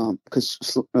all, because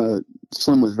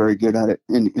Slim was very good at it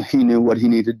and he knew what he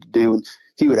needed to do, and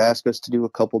he would ask us to do a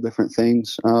couple different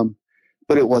things.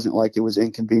 But it wasn't like it was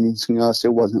inconveniencing us.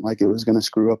 It wasn't like it was going to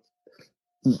screw up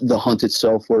the hunt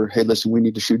itself, where, hey, listen, we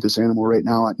need to shoot this animal right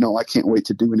now. No, I can't wait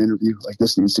to do an interview. Like,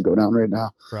 this needs to go down right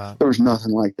now. Right. There was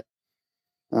nothing like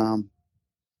that.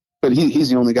 But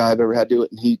he's the only guy I've ever had do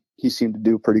it, and he seemed to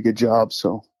do a pretty good job.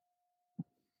 So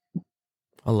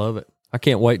I love it. I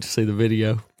can't wait to see the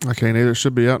video. I can't either. It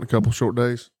should be out in a couple short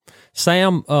days.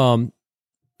 Sam,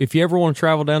 if you ever want to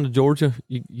travel down to Georgia,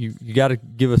 you got to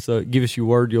give us your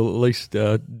word. You'll at least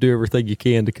do everything you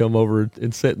can to come over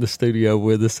and sit in the studio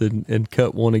with us and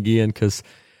cut one again, because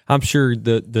I'm sure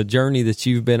the journey that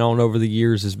you've been on over the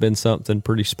years has been something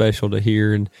pretty special to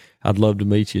hear, and I'd love to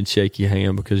meet you and shake your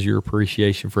hand, because your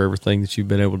appreciation for everything that you've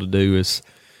been able to do is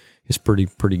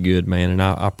pretty good, man, and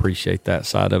I appreciate that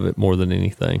side of it more than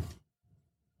anything.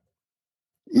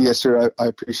 Yes, sir. I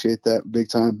appreciate that big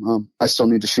time. I still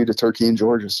need to shoot a turkey in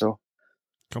Georgia, so.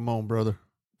 Come on, brother.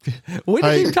 We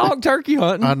didn't even talk turkey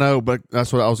hunting. I know, but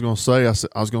that's what I was going to say.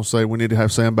 I was going to say we need to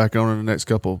have Sam back on in the next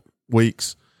couple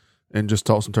weeks and just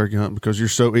talk some turkey hunting, because you're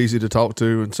so easy to talk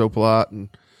to and so polite, and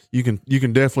you can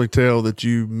definitely tell that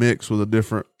you mix with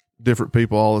different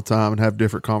people all the time and have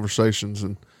different conversations,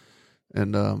 and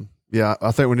yeah,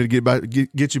 I think we need to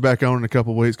get you back on in a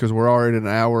couple of weeks, because we're already in an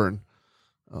hour, and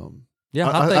yeah,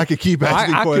 I could keep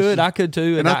asking questions. I could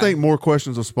too, and I think more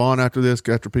questions will spawn after this,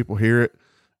 after people hear it,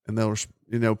 and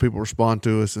they'll people respond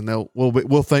to us, and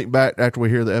we'll think back after we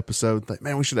hear the episode and think,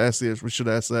 man, we should ask this, we should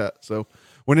ask that. So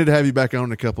we need to have you back on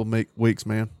in a couple of weeks,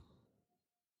 man.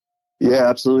 Yeah,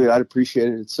 absolutely. I'd appreciate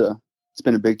it. It's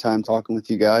been a big time talking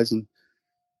with you guys, and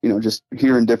just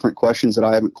hearing different questions that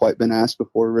I haven't quite been asked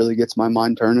before really gets my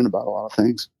mind turning about a lot of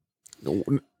things.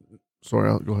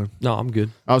 Sorry, go ahead. No, I'm good.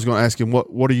 I was going to ask him,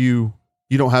 what are you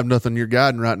don't have nothing you're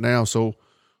guiding right now, so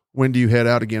when do you head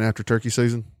out again after turkey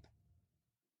season?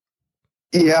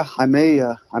 Yeah, I may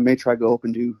try to go up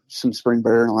and do some spring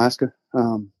bear in Alaska.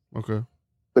 Okay.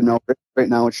 But no, right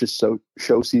now it's just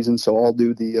show season, so I'll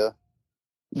do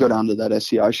go down to that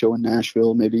SCI show in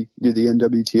Nashville, maybe do the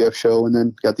NWTF show, and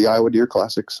then got the Iowa Deer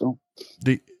Classic. So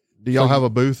do y'all have a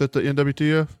booth at the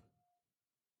NWTF?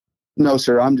 No,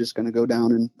 sir. I'm just going to go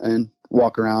down and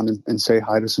walk around and say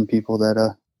hi to some people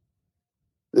that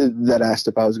asked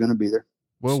if I was going to be there.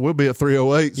 Well, we'll be at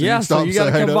 308. So you got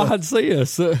to come by and see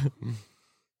us.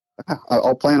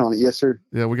 I'll plan on it. Yes, sir.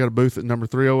 Yeah, we got a booth at number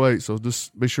 308. So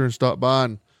just be sure and stop by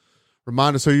and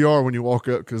remind us who you are when you walk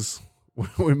up, because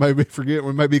we may be forgetting.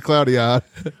 We may be cloudy eyed.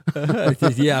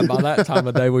 Yeah, by that time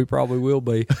of day, we probably will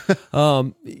be.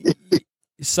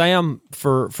 Sam,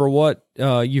 for what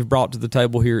you've brought to the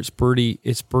table here, it's pretty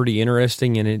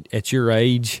interesting. And at your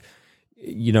age,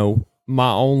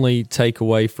 my only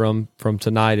takeaway from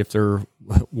tonight, if there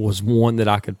was one that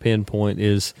I could pinpoint,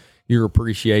 is your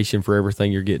appreciation for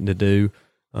everything you're getting to do.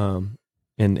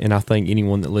 And I think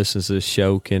anyone that listens to this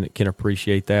show can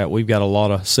appreciate that. We've got a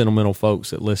lot of sentimental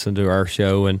folks that listen to our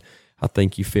show, and I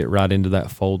think you fit right into that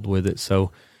fold with it.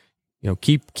 So,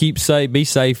 keep safe, be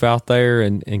safe out there,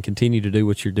 and continue to do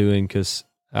what you're doing, because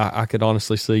I could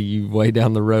honestly see you way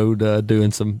down the road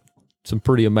doing some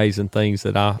pretty amazing things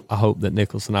that I hope that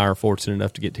Nicholas and I are fortunate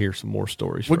enough to get to hear some more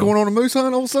stories. We're going on a moose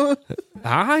hunt, old son?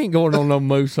 I ain't going on no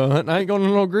moose hunt. I ain't going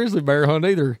on no grizzly bear hunt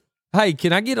either. Hey,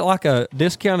 can I get like a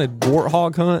discounted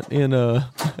warthog hunt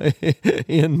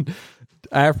in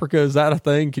Africa? Is that a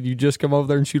thing? Can you just come over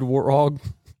there and shoot a warthog?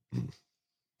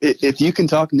 If you can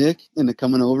talk Nick into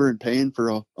coming over and paying for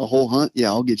a whole hunt, yeah,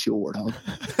 I'll get you a warthog.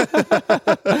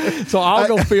 So I'll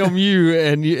go film you,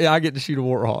 and I get to shoot a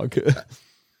warthog.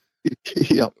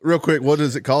 Yep. Real quick, what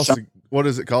does it cost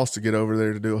to get over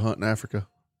there to do a hunt in Africa?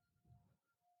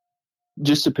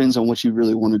 Just depends on what you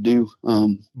really want to do.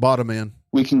 Bottom end.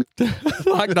 We can can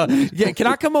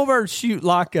I come over and shoot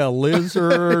like a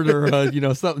lizard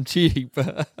or something cheap?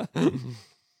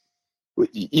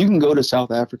 You can go to South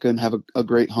Africa and have a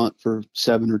great hunt for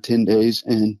 7 or 10 days,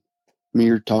 and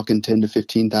you're talking 10 to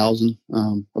 15,000,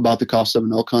 about the cost of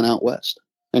an elk hunt out west,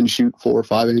 and shoot 4 or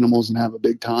 5 animals and have a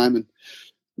big time and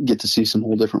get to see some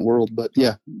whole different world. But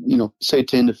yeah, say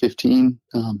 10 to 15,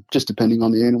 just depending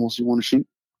on the animals you want to shoot.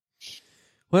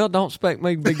 Well, don't expect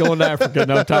me to be going to Africa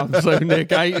no time soon,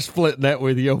 Nick. I ain't splitting that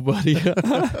with you, buddy.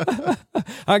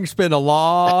 I can spend a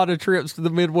lot of trips to the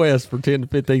Midwest for $10,000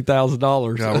 to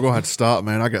 $15,000. God, we're gonna have to stop,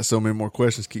 man. I got so many more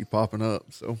questions keep popping up.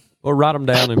 So we'll write them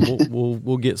down, and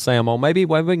we'll get Sam on. Maybe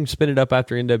we can spin it up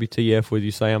after NWTF with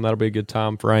you, Sam. That'll be a good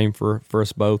time frame for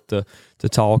us both to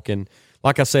talk. And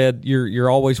like I said,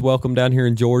 you're always welcome down here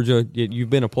in Georgia.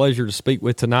 You've been a pleasure to speak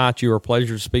with tonight. You were a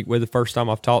pleasure to speak with the first time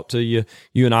I've talked to you.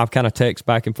 You and I've kind of text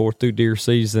back and forth through deer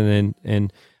season,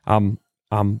 and I'm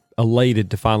elated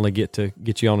to finally get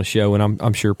you on the show, and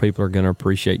I'm sure people are going to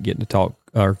appreciate getting to talk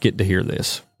or getting to hear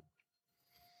this.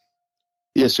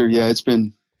 Yes, sir. Yeah,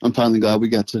 I'm finally glad we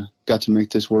got to make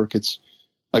this work. It's,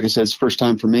 like I said, it's the first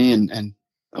time for me, and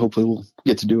hopefully we'll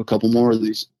get to do a couple more of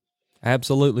these.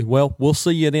 Absolutely. Well, we'll see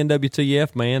you at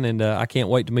NWTF, man, and I can't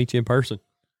wait to meet you in person.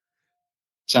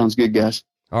 Sounds good, guys.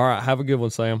 All right. Have a good one,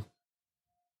 Sam.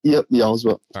 Yep. Y'all as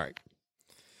well. All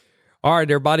right,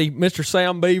 everybody. Mr.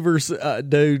 Sam Beavers,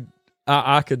 dude,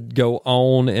 I could go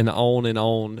on and on and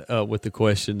on with the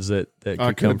questions that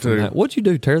could come from that. What'd you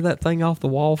do? Tear that thing off the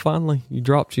wall finally? You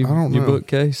dropped your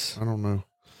bookcase? I don't know.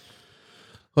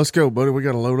 Let's go, buddy. We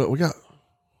got to load up. We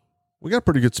got a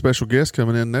pretty good special guest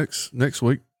coming in next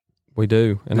week. We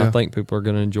do, and I think people are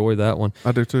going to enjoy that one.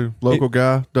 I do too. Local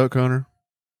guy, duck hunter.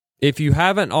 If you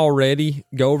haven't already,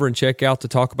 go over and check out the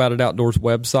Talk About It Outdoors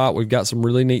website. We've got some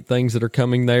really neat things that are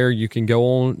coming there. You can go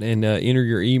on and enter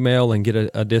your email and get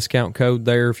a discount code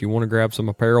there if you want to grab some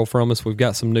apparel from us. We've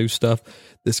got some new stuff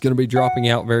that's going to be dropping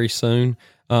out very soon.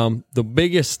 The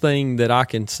biggest thing that I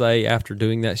can say after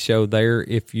doing that show there,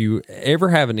 if you ever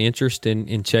have an interest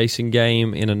in chasing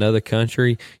game in another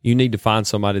country, you need to find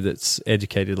somebody that's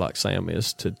educated like Sam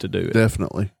is to do it.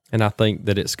 Definitely. And I think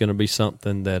that it's going to be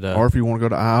something that, or if you want to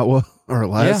go to Iowa or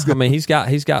Alaska. Yeah, I mean, he's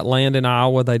got land in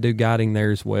Iowa. They do guiding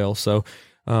there as well. So,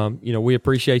 we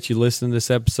appreciate you listening to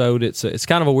this episode. It's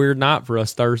kind of a weird night for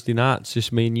us Thursday night. It's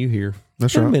just me and you here.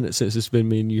 That's right. It's been a minute since it's been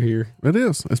me and you here. It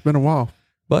is. It's been a while.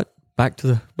 But back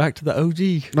to the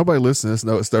OG. Nobody listening to this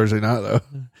knows it's Thursday night though.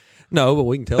 No, but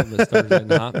we can tell them it's Thursday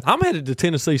night. I'm headed to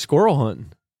Tennessee squirrel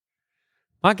hunting.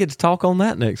 I get to talk on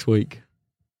that next week.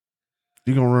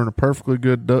 You're going to run a perfectly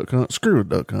good duck hunt. Screw a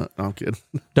duck hunt. No, I'm kidding.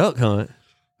 Duck hunt?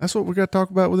 That's what we got to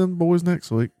talk about with them boys next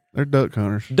week. They're duck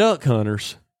hunters. Duck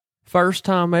hunters. First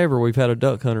time ever we've had a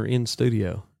duck hunter in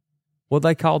studio. What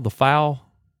they called the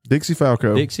fowl? Dixie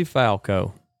Falco. Dixie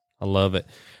Falco. I love it.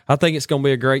 I think it's going to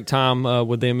be a great time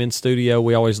with them in studio.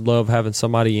 We always love having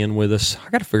somebody in with us.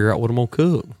 I got to figure out what I'm going to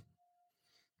cook.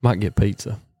 Might get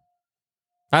pizza.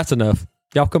 That's enough.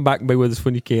 Y'all come back and be with us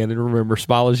when you can. And remember,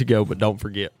 smile as you go, but don't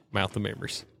forget, mouth the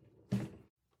memories.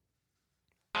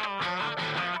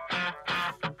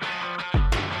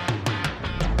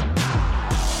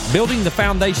 Building the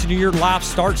foundation of your life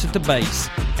starts at the base,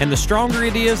 and the stronger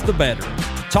it is, the better.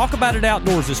 Talk About It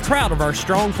Outdoors is proud of our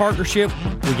strong partnership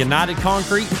with United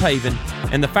Concrete and Paving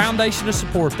and the foundation of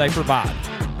support they provide.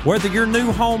 Whether your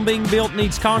new home being built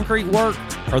needs concrete work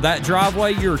or that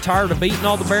driveway you're tired of beating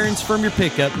all the bearings from your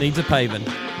pickup needs a paving,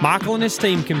 Michael and his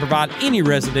team can provide any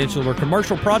residential or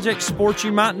commercial project support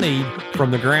you might need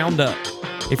from the ground up.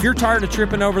 If you're tired of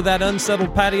tripping over that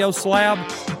unsettled patio slab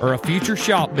or a future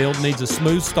shop build needs a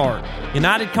smooth start,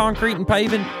 United Concrete and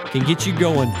Paving can get you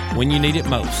going when you need it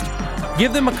most.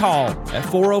 Give them a call at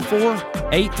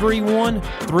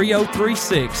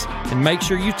 404-831-3036 and make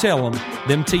sure you tell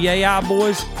them TAI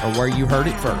boys are where you heard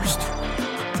it first.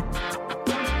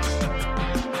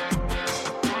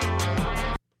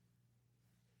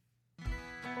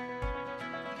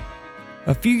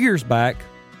 A few years back,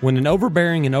 when an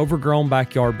overbearing and overgrown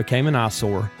backyard became an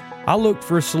eyesore, I looked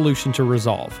for a solution to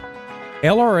resolve.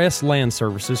 LRS Land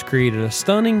Services created a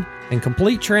stunning and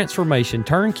complete transformation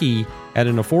turnkey at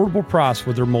an affordable price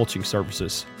with their mulching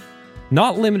services.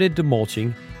 Not limited to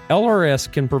mulching,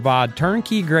 LRS can provide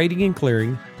turnkey grading and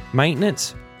clearing,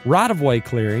 maintenance, right-of-way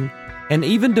clearing, and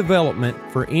even development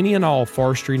for any and all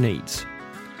forestry needs.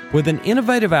 With an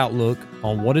innovative outlook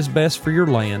on what is best for your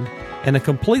land and a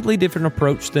completely different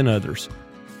approach than others,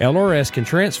 LRS can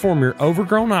transform your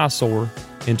overgrown eyesore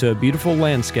into a beautiful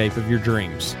landscape of your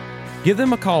dreams. Give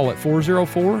them a call at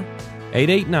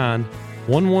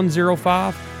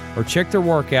 404-889-1105 or check their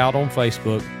work out on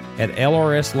Facebook at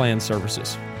LRS Land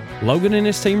Services. Logan and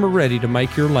his team are ready to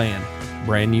make your land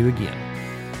brand new again.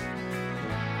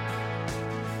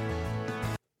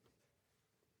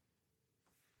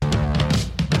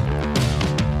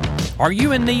 Are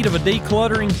you in need of a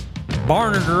decluttering?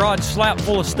 Barn or garage slap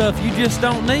full of stuff you just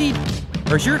don't need?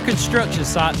 Or is your construction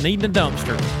site needing a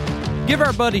dumpster? Give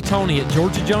our buddy Tony at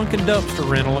Georgia Junk and Dumpster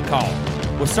Rental a call.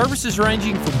 With services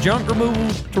ranging from junk removal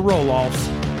to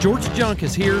roll-offs, Georgia Junk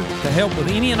is here to help with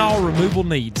any and all removal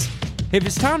needs. If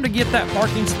it's time to get that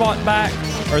parking spot back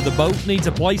or the boat needs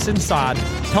a place inside,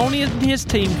 Tony and his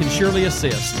team can surely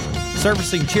assist.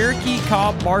 Servicing Cherokee,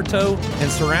 Cobb, Bartow,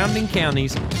 and surrounding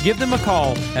counties, give them a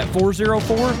call at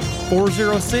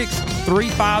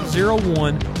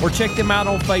 404-406-3501 or check them out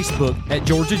on Facebook at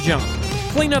Georgia Junk.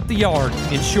 Clean up the yard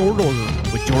in short order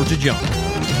with Georgia Junk.